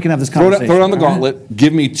Maine, and then we can have this conversation. Throw it on the gauntlet.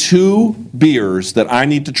 Give me 2 beers that I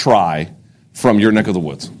need to try from your neck of the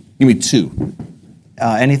woods. Give me 2.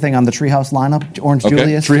 Anything on the Treehouse lineup? Orange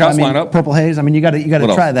Julius? Treehouse lineup. Purple Haze? I mean, you got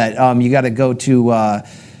to try that. You got to go to...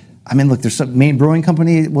 look, there's some Maine Brewing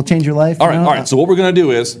Company will change your life. All right. So what we're going to do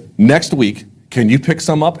is, next week, can you pick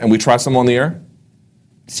some up and we try some on the air?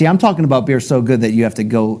 See, I'm talking about beer so good that you have to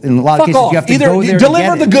go. In a lot of cases, you have to either go there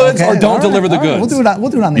deliver the goods or don't deliver the goods. goods. We'll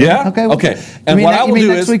do it on the air. Okay. Okay. And what I will do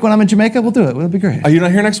next week when I'm in Jamaica, we'll do it. It'll be great. Are you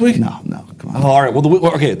not here next week? No. Come on. Oh, all right. Well,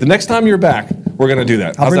 the next time you're back, we're going to do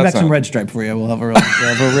that. I'll bring back some Red Stripe for you. We'll have a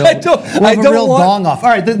real dong off. All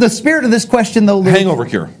right. The spirit of this question, though, Luke, hangover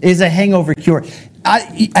cure is a hangover cure.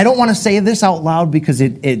 I don't want to say this out loud because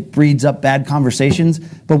it breeds up bad conversations.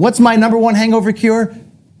 But what's my number one hangover cure?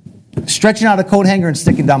 Stretching out a coat hanger and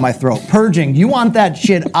sticking down my throat. Purging. You want that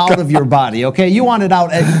shit out of your body, okay? You want it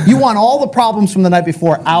out. You want all the problems from the night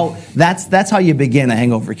before out. That's how you begin a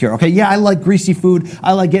hangover cure, okay? Yeah, I like greasy food.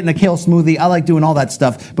 I like getting a kale smoothie. I like doing all that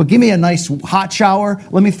stuff. But give me a nice hot shower.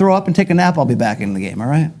 Let me throw up and take a nap. I'll be back in the game, all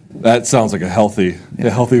right? That sounds like a healthy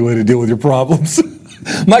way to deal with your problems.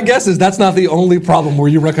 My guess is that's not the only problem where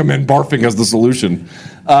you recommend barfing as the solution.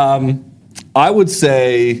 I would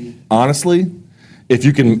say, honestly, if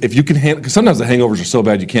you can handle, because sometimes the hangovers are so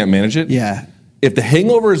bad you can't manage it. Yeah. If the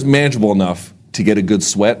hangover is manageable enough to get a good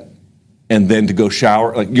sweat and then to go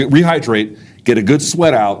shower, like rehydrate, get a good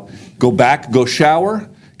sweat out, go back, go shower,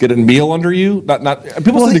 get a meal under you.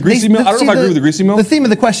 People say the greasy meal. I don't know if I agree with the greasy meal. The theme of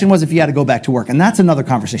the question was if you had to go back to work, and that's another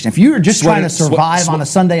conversation. If you were just trying to survive on a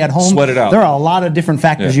Sunday at home, sweat it out. There are a lot of different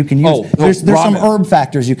factors you can use. There's some herb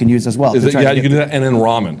factors you can use as well. You can do that, and then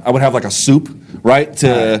ramen. I would have like a soup, right?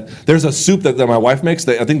 There's a soup that my wife makes.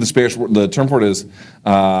 I think the term for it is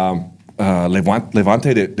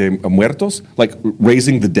levante de muertos, like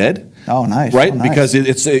raising the dead. Oh, nice. Right? Oh, nice. Because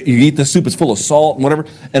you eat the soup, it's full of salt and whatever,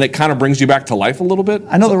 and it kind of brings you back to life a little bit.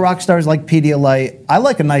 I know the rock stars like Pedialyte. I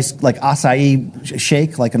like a nice acai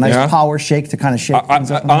shake, like a nice power shake to kind of shake things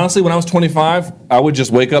up. Honestly, when I was 25, I would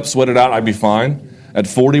just wake up, sweat it out, I'd be fine. At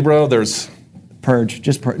 40, bro, there's... Purge.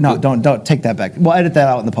 Just purge. No, don't take that back. We'll edit that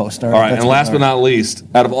out in the post. All right, and last but not least,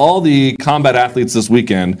 out of all the combat athletes this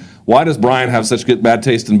weekend, why does Brian have such bad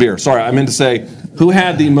taste in beer? Sorry, I meant to say, who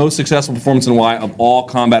had the most successful performance and why of all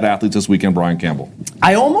combat athletes this weekend, Brian Campbell?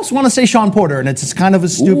 I almost want to say Sean Porter, and it's kind of a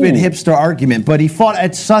stupid hipster argument, but he fought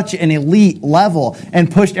at such an elite level and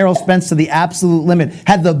pushed Errol Spence to the absolute limit,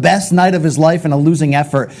 had the best night of his life in a losing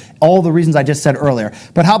effort, all the reasons I just said earlier.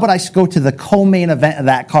 But how about I go to the co-main event of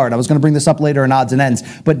that card? I was going to bring this up later in odds and ends,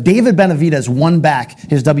 but David Benavidez won back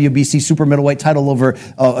his WBC super middleweight title over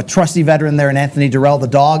a trusty veteran there in Anthony Durrell, the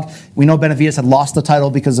dog. We know Benavidez had lost the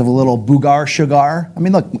title because of a little bougar sugar. I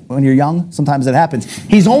mean, look, when you're young, sometimes it happens.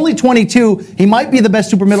 He's only 22. He might be the best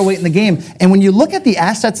super middleweight in the game. And when you look at the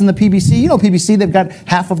assets in the PBC, you know PBC, they've got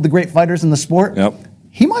half of the great fighters in the sport. Yep.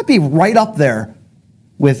 He might be right up there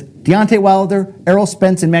with Deontay Wilder, Errol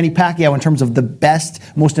Spence, and Manny Pacquiao in terms of the best,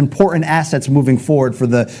 most important assets moving forward for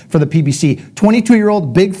the PBC.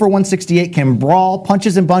 22-year-old, big for 168, can brawl,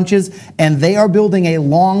 punches and bunches, and they are building a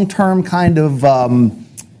long-term kind of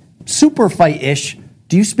super fight-ish.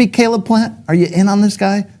 Do you speak Caleb Plant? Are you in on this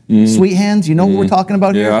guy? Sweet hands, you know who we're talking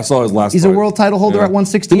about here? Yeah, I saw his last He's fight. a world title holder at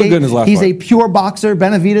 168. He looked good in his last He's fight. a pure boxer.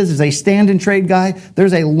 Benavidez is a stand-and-trade guy.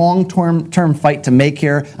 There's a long-term fight to make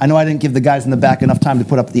here. I know I didn't give the guys in the back enough time to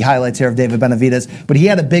put up the highlights here of David Benavidez, but he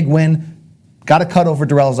had a big win. Got a cut over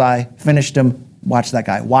Darrell's eye. Finished him. Watch that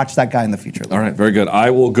guy. Watch that guy in the future. All right, very good.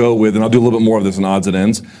 I will go with, and I'll do a little bit more of this in odds and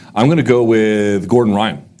ends. I'm going to go with Gordon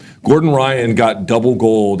Ryan. Gordon Ryan got double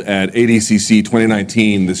gold at ADCC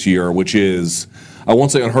 2019 this year, which is, I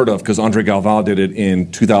won't say unheard of because Andre Galvao did it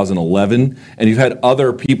in 2011, and you've had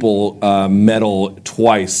other people medal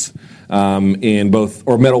twice in both,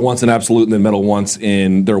 or medal once in absolute and then medal once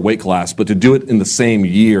in their weight class, but to do it in the same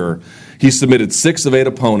year, he submitted 6 of 8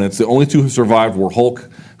 opponents. The only 2 who survived were Hulk,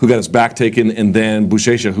 who got his back taken, and then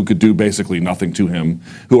Buchecha, who could do basically nothing to him,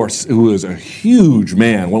 who is a huge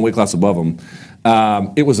man, one weight class above him.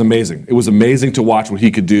 It was amazing. It was amazing to watch what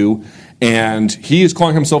he could do. And he is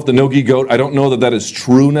calling himself the no-gi GOAT. I don't know that is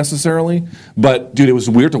true necessarily, but dude, it was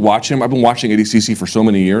weird to watch him. I've been watching ADCC for so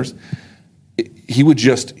many years.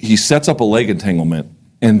 He sets up a leg entanglement,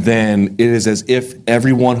 and then it is as if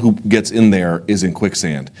everyone who gets in there is in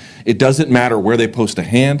quicksand. It doesn't matter where they post a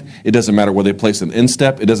hand. It doesn't matter where they place an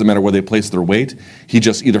instep. It doesn't matter where they place their weight. He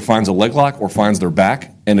just either finds a leg lock or finds their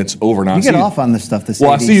back, and it's over now. You get off on this stuff.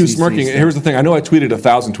 Well, I see you smirking. Here's the thing. I know I tweeted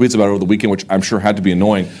 1,000 tweets about it over the weekend, which I'm sure had to be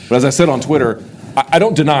annoying. But as I said on Twitter, I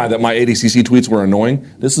don't deny that my ADCC tweets were annoying.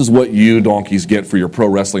 This is what you donkeys get for your pro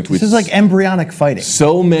wrestling tweets. This is like embryonic fighting.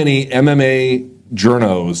 So many MMA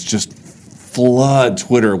journos just flood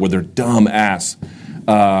Twitter with their dumb ass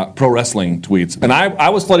pro wrestling tweets. And I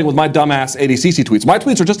was flooding with my dumb ass ADCC tweets. My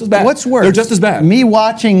tweets are just as bad. What's worse? They're just as bad. Me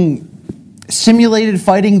watching simulated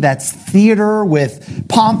fighting that's theater with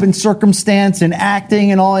pomp and circumstance and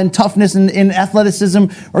acting and all, and toughness and athleticism,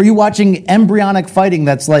 or are you watching embryonic fighting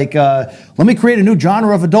that's like, let me create a new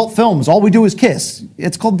genre of adult films. All we do is kiss.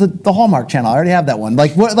 It's called the Hallmark Channel. I already have that one.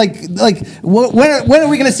 Like what? When are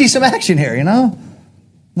we going to see some action here? You know?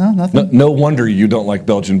 No, nothing. No wonder you don't like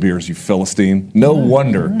Belgian beers, you Philistine. No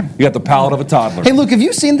wonder. You got the palate of a toddler. Hey, Luke, have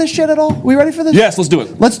you seen this shit at all? We ready for this? Yes, let's do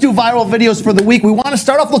it. Let's do viral videos for the week. We want to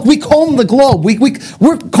start off. Look, we comb the globe.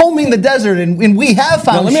 We're combing the desert, and we have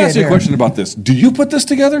found. Now, let me shit ask you a here. question about this. Do you put this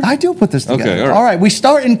together? I do put this together. Okay, all right. All right, we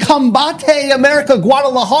start in Combate, America,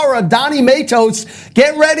 Guadalajara. Donnie Matos,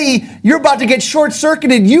 get ready. You're about to get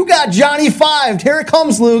short-circuited. You got Johnny 5'd. Here it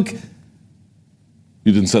comes, Luke.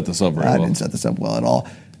 You didn't set this up very well. I didn't set this up well at all.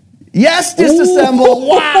 Yes, disassemble.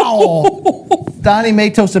 Wow. Donnie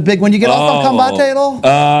Matos, a big one. You get off on Combate at all?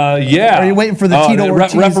 Yeah. Or are you waiting for the Tito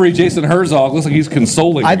Ortiz? Referee Jason Herzog looks like he's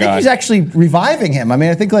consoling I the guy. think he's actually reviving him. I mean,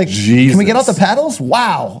 I think like, Jesus. Can we get off the paddles?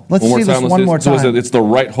 Wow. Let's see this one more time. So it's the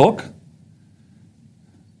right hook?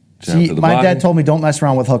 Jab See, to the my body. dad told me don't mess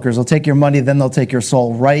around with hookers. They'll take your money, then they'll take your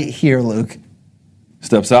soul. Right here, Luke.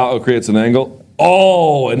 Steps out, creates an angle.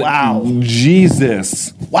 Oh, and Wow.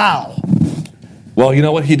 Jesus. Wow. Well, you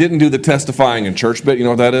know what? He didn't do the testifying in church bit. You know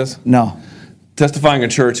what that is? No. Testifying in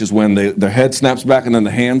church is when their head snaps back and then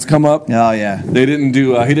the hands come up. Oh, yeah. They didn't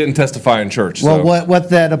do. He didn't testify in church. Well,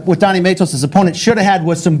 so. what Donnie Matos' opponent should have had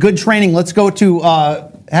was some good training. Let's go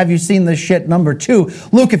to have you seen this shit number 2.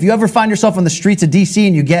 Luke, if you ever find yourself on the streets of D.C.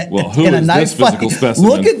 and you get who in a is knife this physical fight, specimen?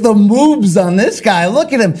 look at the moves on this guy.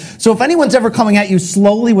 Look at him. So if anyone's ever coming at you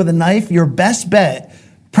slowly with a knife, your best bet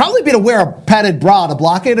probably be to wear a padded bra to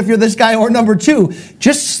block it if you're this guy, or number 2,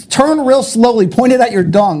 just turn real slowly, point it at your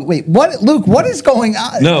dong. Wait, what, Luke, what is going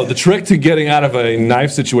on? No, the trick to getting out of a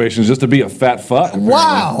knife situation is just to be a fat fuck. apparently.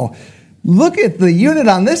 Wow. Look at the unit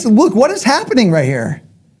on this. Look, what is happening right here?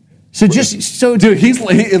 Dude,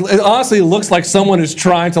 it honestly looks like someone is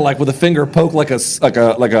trying to, like, with a finger poke like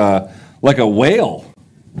a whale.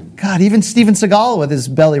 God, even Steven Seagal with his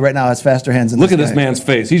belly right now has faster hands than Look at guy. this man's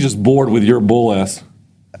face. He's just bored with your bull ass.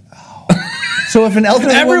 So if an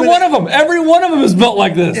elderly Every one of them is built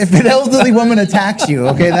like this. If an elderly woman attacks you,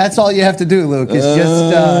 okay, that's all you have to do, Luke. It's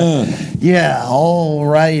just, all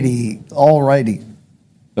righty.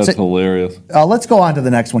 That's hilarious. Let's go on to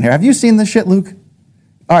the next one here. Have you seen this shit, Luke?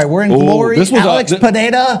 All right, we're in Glory. This was Alex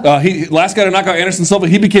Pineda. He last guy to knock out Anderson Silva.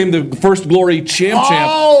 He became the first Glory champ.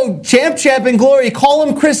 Oh, champ in Glory. Call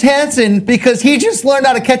him Chris Hansen because he just learned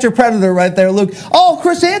how to catch a predator right there, Luke. Oh,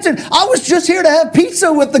 Chris Hansen, I was just here to have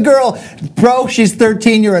pizza with the girl. Bro, she's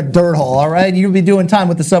 13. You're a dirt hole, all right? You'll be doing time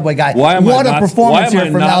with the Subway guy. What a performance here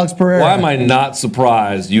from Alex Pereira. Why am I not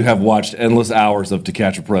surprised you have watched endless hours of To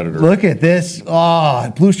Catch a Predator? Look at this. Oh,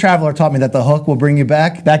 Blues Traveler taught me that the hook will bring you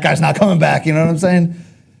back. That guy's not coming back. You know what I'm saying?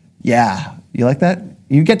 Yeah. You like that?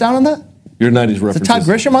 You get down on that? Your 90s references. Is it Todd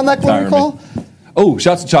Grisham on that Glory call? Oh,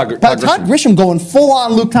 shouts to Todd Grisham. Todd Grisham going full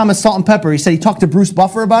on Luke Thomas salt and pepper. He said he talked to Bruce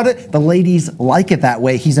Buffer about it. The ladies like it that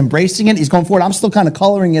way. He's embracing it. He's going forward. I'm still kind of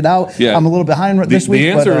coloring it out. Yeah. I'm a little behind this week.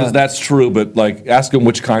 The answer is that's true, but like ask him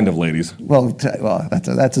which kind of ladies. Well,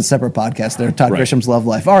 that's a separate podcast there. Todd Grisham's Love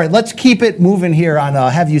Life. All right, let's keep it moving here on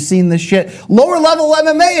Have You Seen This Shit? Lower level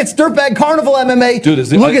MMA. It's Dirtbag Carnival MMA. Dude,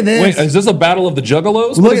 look at this. Wait, is this a battle of the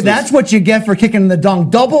juggalos? Look at that's what you get for kicking in the dong.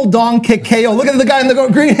 Double dong kick KO. Look at the guy in the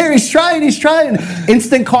green hair. He's trying.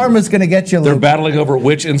 Instant karma's going to get you, Luke. They're battling over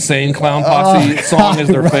which Insane Clown Posse song is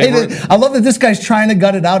their favorite. I love that this guy's trying to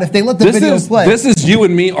gut it out. If they let the video play. This is you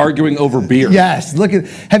and me arguing over beer. Yes.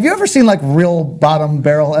 Have you ever seen like real bottom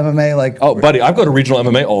barrel MMA? Oh, buddy, I go to regional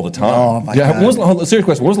MMA all the time. Oh, my God. Serious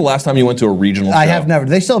question. When was the last time you went to a regional show? I have never. Do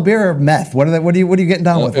they sell beer or meth? What are you getting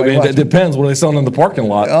down with? It depends. What are they selling in the parking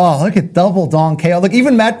lot? Oh, look at double dong KO. Look,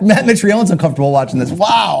 even Matt Mitrione's uncomfortable watching this.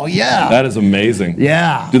 Wow, yeah. That is amazing.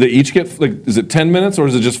 Yeah. Do they each get, is it 10 minutes or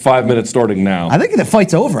is it just 5 minutes starting now? I think the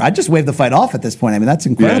fight's over. I'd just wave the fight off at this point. I mean, that's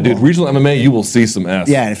incredible. Yeah, dude, regional MMA, you will see some S.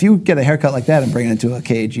 Yeah, and if you get a haircut like that and bring it into a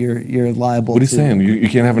cage, you're liable. What are you saying? You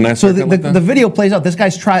can't have a nice haircut like that? The video plays out. This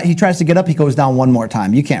guy's he tries to get up. He goes down one more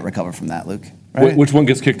time. You can't recover from that, Luke. Right? Which one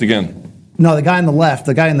gets kicked again? No, the guy on the left,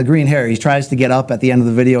 the guy in the green hair, he tries to get up at the end of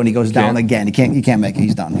the video and he goes down again. He can't make it.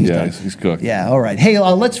 He's done. He's done. He's cooked. Yeah, all right. Hey,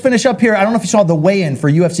 let's finish up here. I don't know if you saw the weigh-in for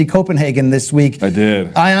UFC Copenhagen this week. I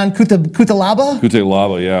did. Ion Cutelaba?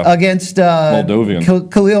 Cutelaba, yeah. Against Moldovan.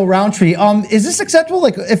 Khalil Roundtree. Is this acceptable?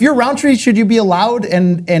 Like, if you're Roundtree, should you be allowed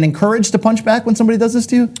and encouraged to punch back when somebody does this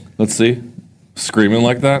to you? Let's see. Screaming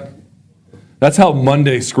like that? That's how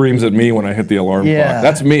Monday screams at me when I hit the alarm clock.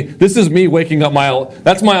 That's me. This is me waking up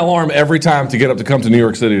that's my alarm every time to get up to come to New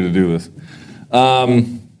York City to do this.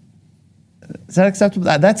 Is that acceptable?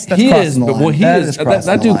 That's crossing the line. Boy,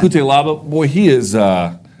 that dude Cutelaba, boy, he's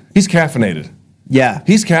caffeinated. Yeah.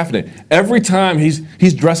 He's caffeinated. Every time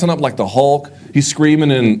he's dressing up like the Hulk, he's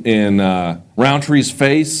screaming in Roundtree's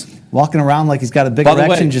face. Walking around like he's got a big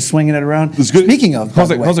erection, just swinging it around. Speaking of,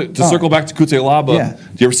 to circle back to Cutelaba,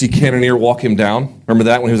 do you ever see Cannonier walk him down? Remember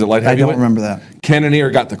that when he was at light heavyweight? I don't remember that.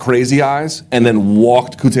 Cannonier got the crazy eyes and then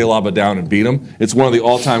walked Cutelaba down and beat him. It's one of the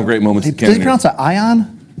all-time great moments of Cannonier. Does he pronounce it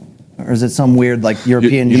Ion? Or is it some weird like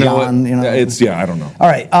European John? I don't know. All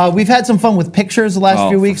right, we've had some fun with pictures the last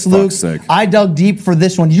few weeks, Luke. Sake. I dug deep for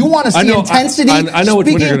this one. You want to see intensity? I know what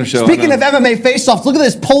you're going to show. Speaking of MMA face-offs, look at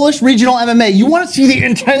this Polish regional MMA. You want to see the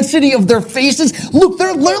intensity of their faces? Luke,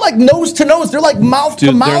 they're like nose to nose. They're like mouth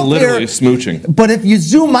to mouth. They're literally smooching. But if you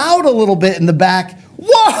zoom out a little bit in the back.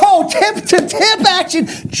 Whoa, tip to tip action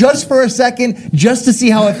just for a second, just to see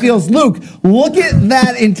how it feels. Luke, look at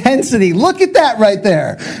that intensity. Look at that right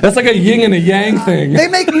there. That's like a yin and a yang thing. They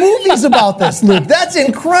make movies about this, Luke. That's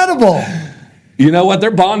incredible. You know what? They're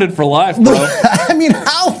bonded for life, bro. I mean,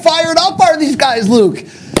 how fired up are these guys, Luke?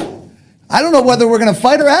 I don't know whether we're going to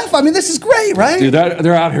fight or F. I mean, this is great, right? Dude,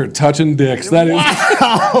 they're out here touching dicks. That is.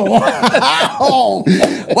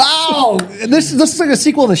 Wow. This is like a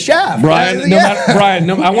sequel to Shaft. Brian,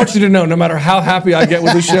 I want you to know, no matter how happy I get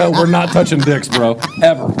with the show, we're not touching dicks, bro.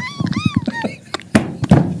 Ever.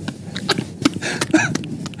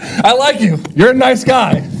 I like you. You're a nice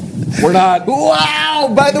guy. We're not.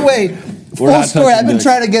 Wow. By the way, full story. I've been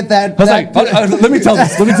trying to get that. Let me tell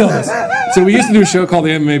this. So we used to do a show called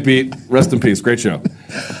The MMA Beat. Rest in peace. Great show.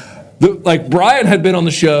 Brian had been on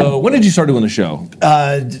the show. When did you start doing the show?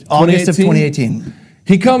 August of 2018.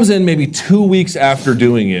 He comes in maybe 2 weeks after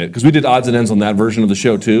doing it, because we did odds and ends on that version of the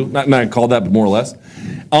show too. Not I called that, but more or less.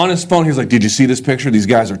 On his phone, he's like, "Did you see this picture? These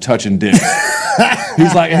guys are touching dicks."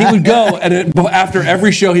 He's like, and he would go, and after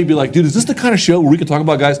every show, he'd be like, "Dude, is this the kind of show where we can talk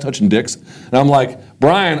about guys touching dicks?" And I'm like,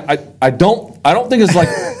 "Brian, I don't think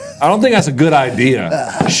that's a good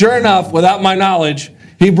idea." Sure enough, without my knowledge,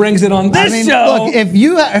 He brings it on this show. Look,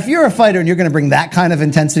 if you're a fighter and you're going to bring that kind of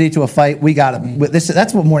intensity to a fight, we got to.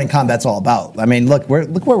 That's what Morning Combat's all about. I mean, look where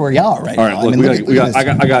we are right now. All right, look, I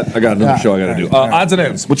got another show I got to do. Odds and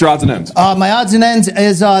ends. What's your odds and ends? My odds and ends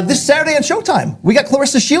is this Saturday on Showtime. We got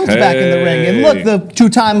Clarissa Shields back in the ring, and look, the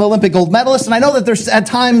two-time Olympic gold medalist. And I know that there's at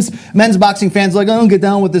times men's boxing fans are like, I don't get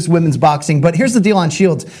down with this women's boxing. But here's the deal on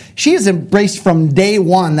Shields: she has embraced from day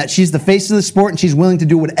one that she's the face of the sport, and she's willing to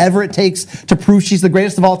do whatever it takes to prove she's the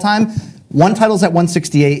greatest of all time. Won titles at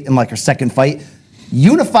 168 in like her second fight.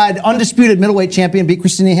 Unified, undisputed middleweight champion, beat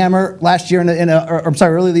Christina Hammer last year early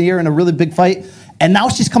in the year in a really big fight. And now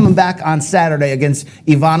she's coming back on Saturday against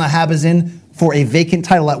Ivana Habazin for a vacant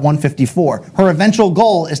title at 154. Her eventual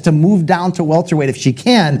goal is to move down to welterweight if she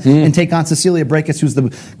can and take on Cecilia Brækhus, who's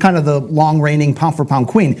the kind of the long reigning pound for pound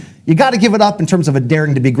queen. You got to give it up in terms of a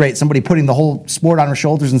daring to be great. Somebody putting the whole sport on her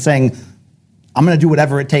shoulders and saying, I'm going to do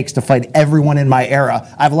whatever it takes to fight everyone in my era.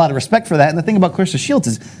 I have a lot of respect for that. And the thing about Clarissa Shields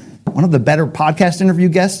is one of the better podcast interview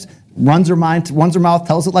guests, runs her mouth,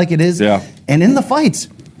 tells it like it is. Yeah. And in the fights,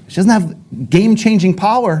 she doesn't have game-changing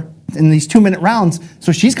power in these 2-minute rounds,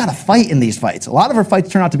 so she's got to fight in these fights. A lot of her fights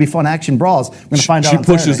turn out to be fun action brawls. We're going to find out. She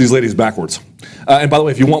pushes these ladies backwards. And by the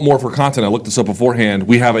way, if you want more of her content, I looked this up beforehand.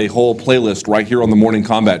 We have a whole playlist right here on the Morning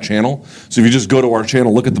Combat channel. So if you just go to our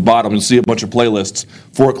channel, look at the bottom, and see a bunch of playlists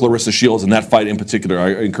for Clarissa Shields and that fight in particular.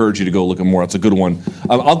 I encourage you to go look at more. It's a good one.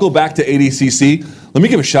 I'll go back to ADCC. Let me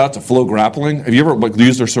give a shout out to Flow Grappling. Have you ever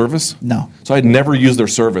used their service? No. So I'd never used their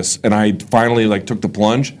service, and I finally took the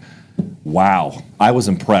plunge. Wow, I was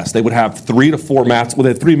impressed. They would have 3 to 4 mats. Well,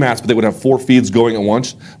 they had 3 mats, but they would have 4 feeds going at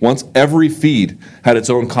once. Every feed had its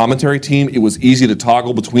own commentary team. It was easy to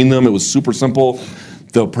toggle between them. It was super simple.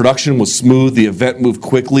 The production was smooth. The event moved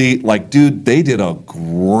quickly. Dude, they did a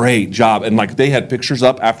great job. And they had pictures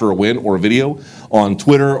up after a win or a video on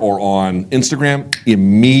Twitter or on Instagram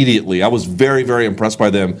immediately. I was very, very impressed by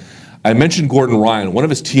them. I mentioned Gordon Ryan. One of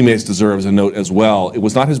his teammates deserves a note as well. It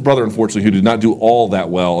was not his brother, unfortunately, who did not do all that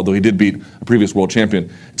well, although he did beat a previous world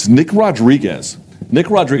champion. It's Nick Rodriguez. Nick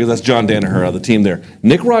Rodriguez, that's John Danaher, the team there.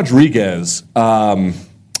 Nick Rodriguez, wow.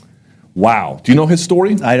 Do you know his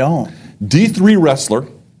story? I don't. D3 wrestler,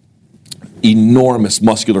 enormous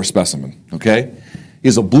muscular specimen, okay?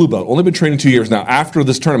 He's a blue belt, only been training 2 years now. After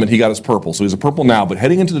this tournament, he got his purple, so he's a purple now, but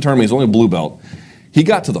heading into the tournament, he's only a blue belt. He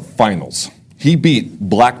got to the finals. He beat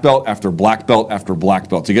black belt after black belt after black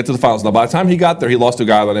belt to get to the finals. Now, by the time he got there, he lost to a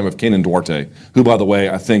guy by the name of Kenan Duarte, who, by the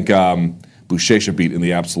way, I think Buchecha beat in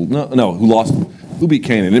the absolute. No, who beat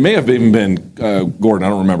Kenan? It may have even been Gordon. I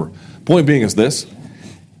don't remember. Point being is this.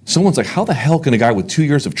 Someone's like, how the hell can a guy with 2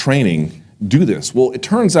 years of training do this? Well, it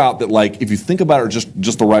turns out that, if you think about it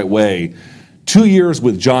just the right way, 2 years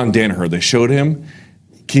with John Danaher, they showed him,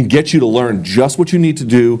 can get you to learn just what you need to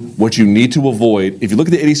do, what you need to avoid. If you look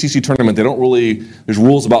at the ADCC tournament, they don't really, there's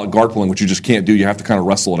rules about guard pulling, which you just can't do. You have to kind of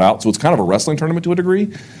wrestle it out. So it's kind of a wrestling tournament to a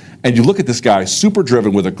degree. And you look at this guy, super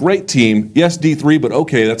driven with a great team. Yes, D3, but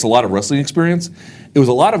okay, that's a lot of wrestling experience. It was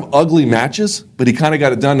a lot of ugly matches, but he kind of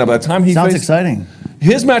got it done. Now, by the time he Sounds faced, exciting.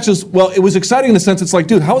 His matches, well, it was exciting in the sense it's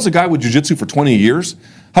dude, how is a guy with jiu-jitsu for 20 years?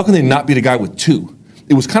 How can they not beat a guy with 2?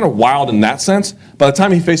 It was kind of wild in that sense. By the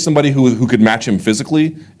time he faced somebody who could match him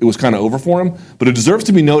physically, it was kind of over for him. But it deserves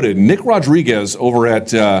to be noted, Nick Rodriguez over at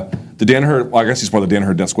the Danaher, well, I guess he's part of the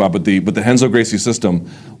Danaher Death Squad, but the Renzo Gracie system,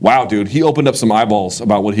 wow, dude, he opened up some eyeballs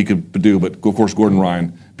about what he could do. But of course, Gordon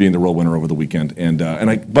Ryan being the real winner over the weekend. And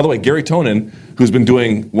by the way, Gary Tonin, who's been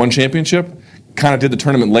doing one championship, kind of did the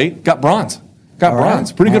tournament late, got bronze. Got bronze.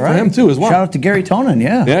 Right. Pretty good for him, too, as well. Shout out to Gary Tonin,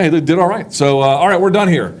 yeah. Yeah, he did all right. So, all right, we're done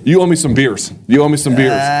here. You owe me some beers. We're going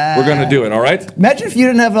to do it, all right? Imagine if you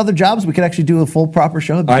didn't have other jobs, we could actually do a full, proper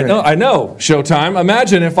show. I know. Showtime.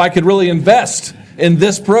 Imagine if I could really invest in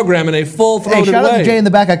this program in a full-throated way. Shout out to Jay in the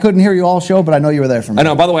back. I couldn't hear you all show, but I know you were there for me. I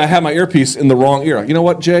know. By the way, I had my earpiece in the wrong ear. You know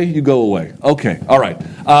what, Jay? You go away. Okay. All right.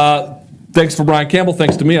 Thanks for Brian Campbell.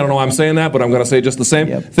 Thanks to me. I don't know why I'm saying that, but I'm going to say it just the same.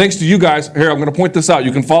 Yep. Thanks to you guys. Here, I'm going to point this out.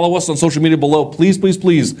 You can follow us on social media below. Please, please,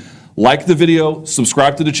 please like the video,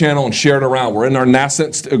 subscribe to the channel, and share it around. We're in our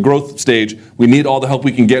nascent growth stage. We need all the help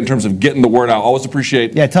we can get in terms of getting the word out. Always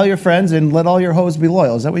appreciate. Yeah, tell your friends and let all your hoes be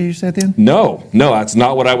loyal. Is that what you say at the end? No, that's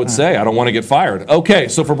not what I would say. I don't want to get fired. Okay,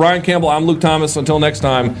 so for Brian Campbell, I'm Luke Thomas. Until next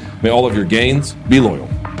time, may all of your gains be loyal.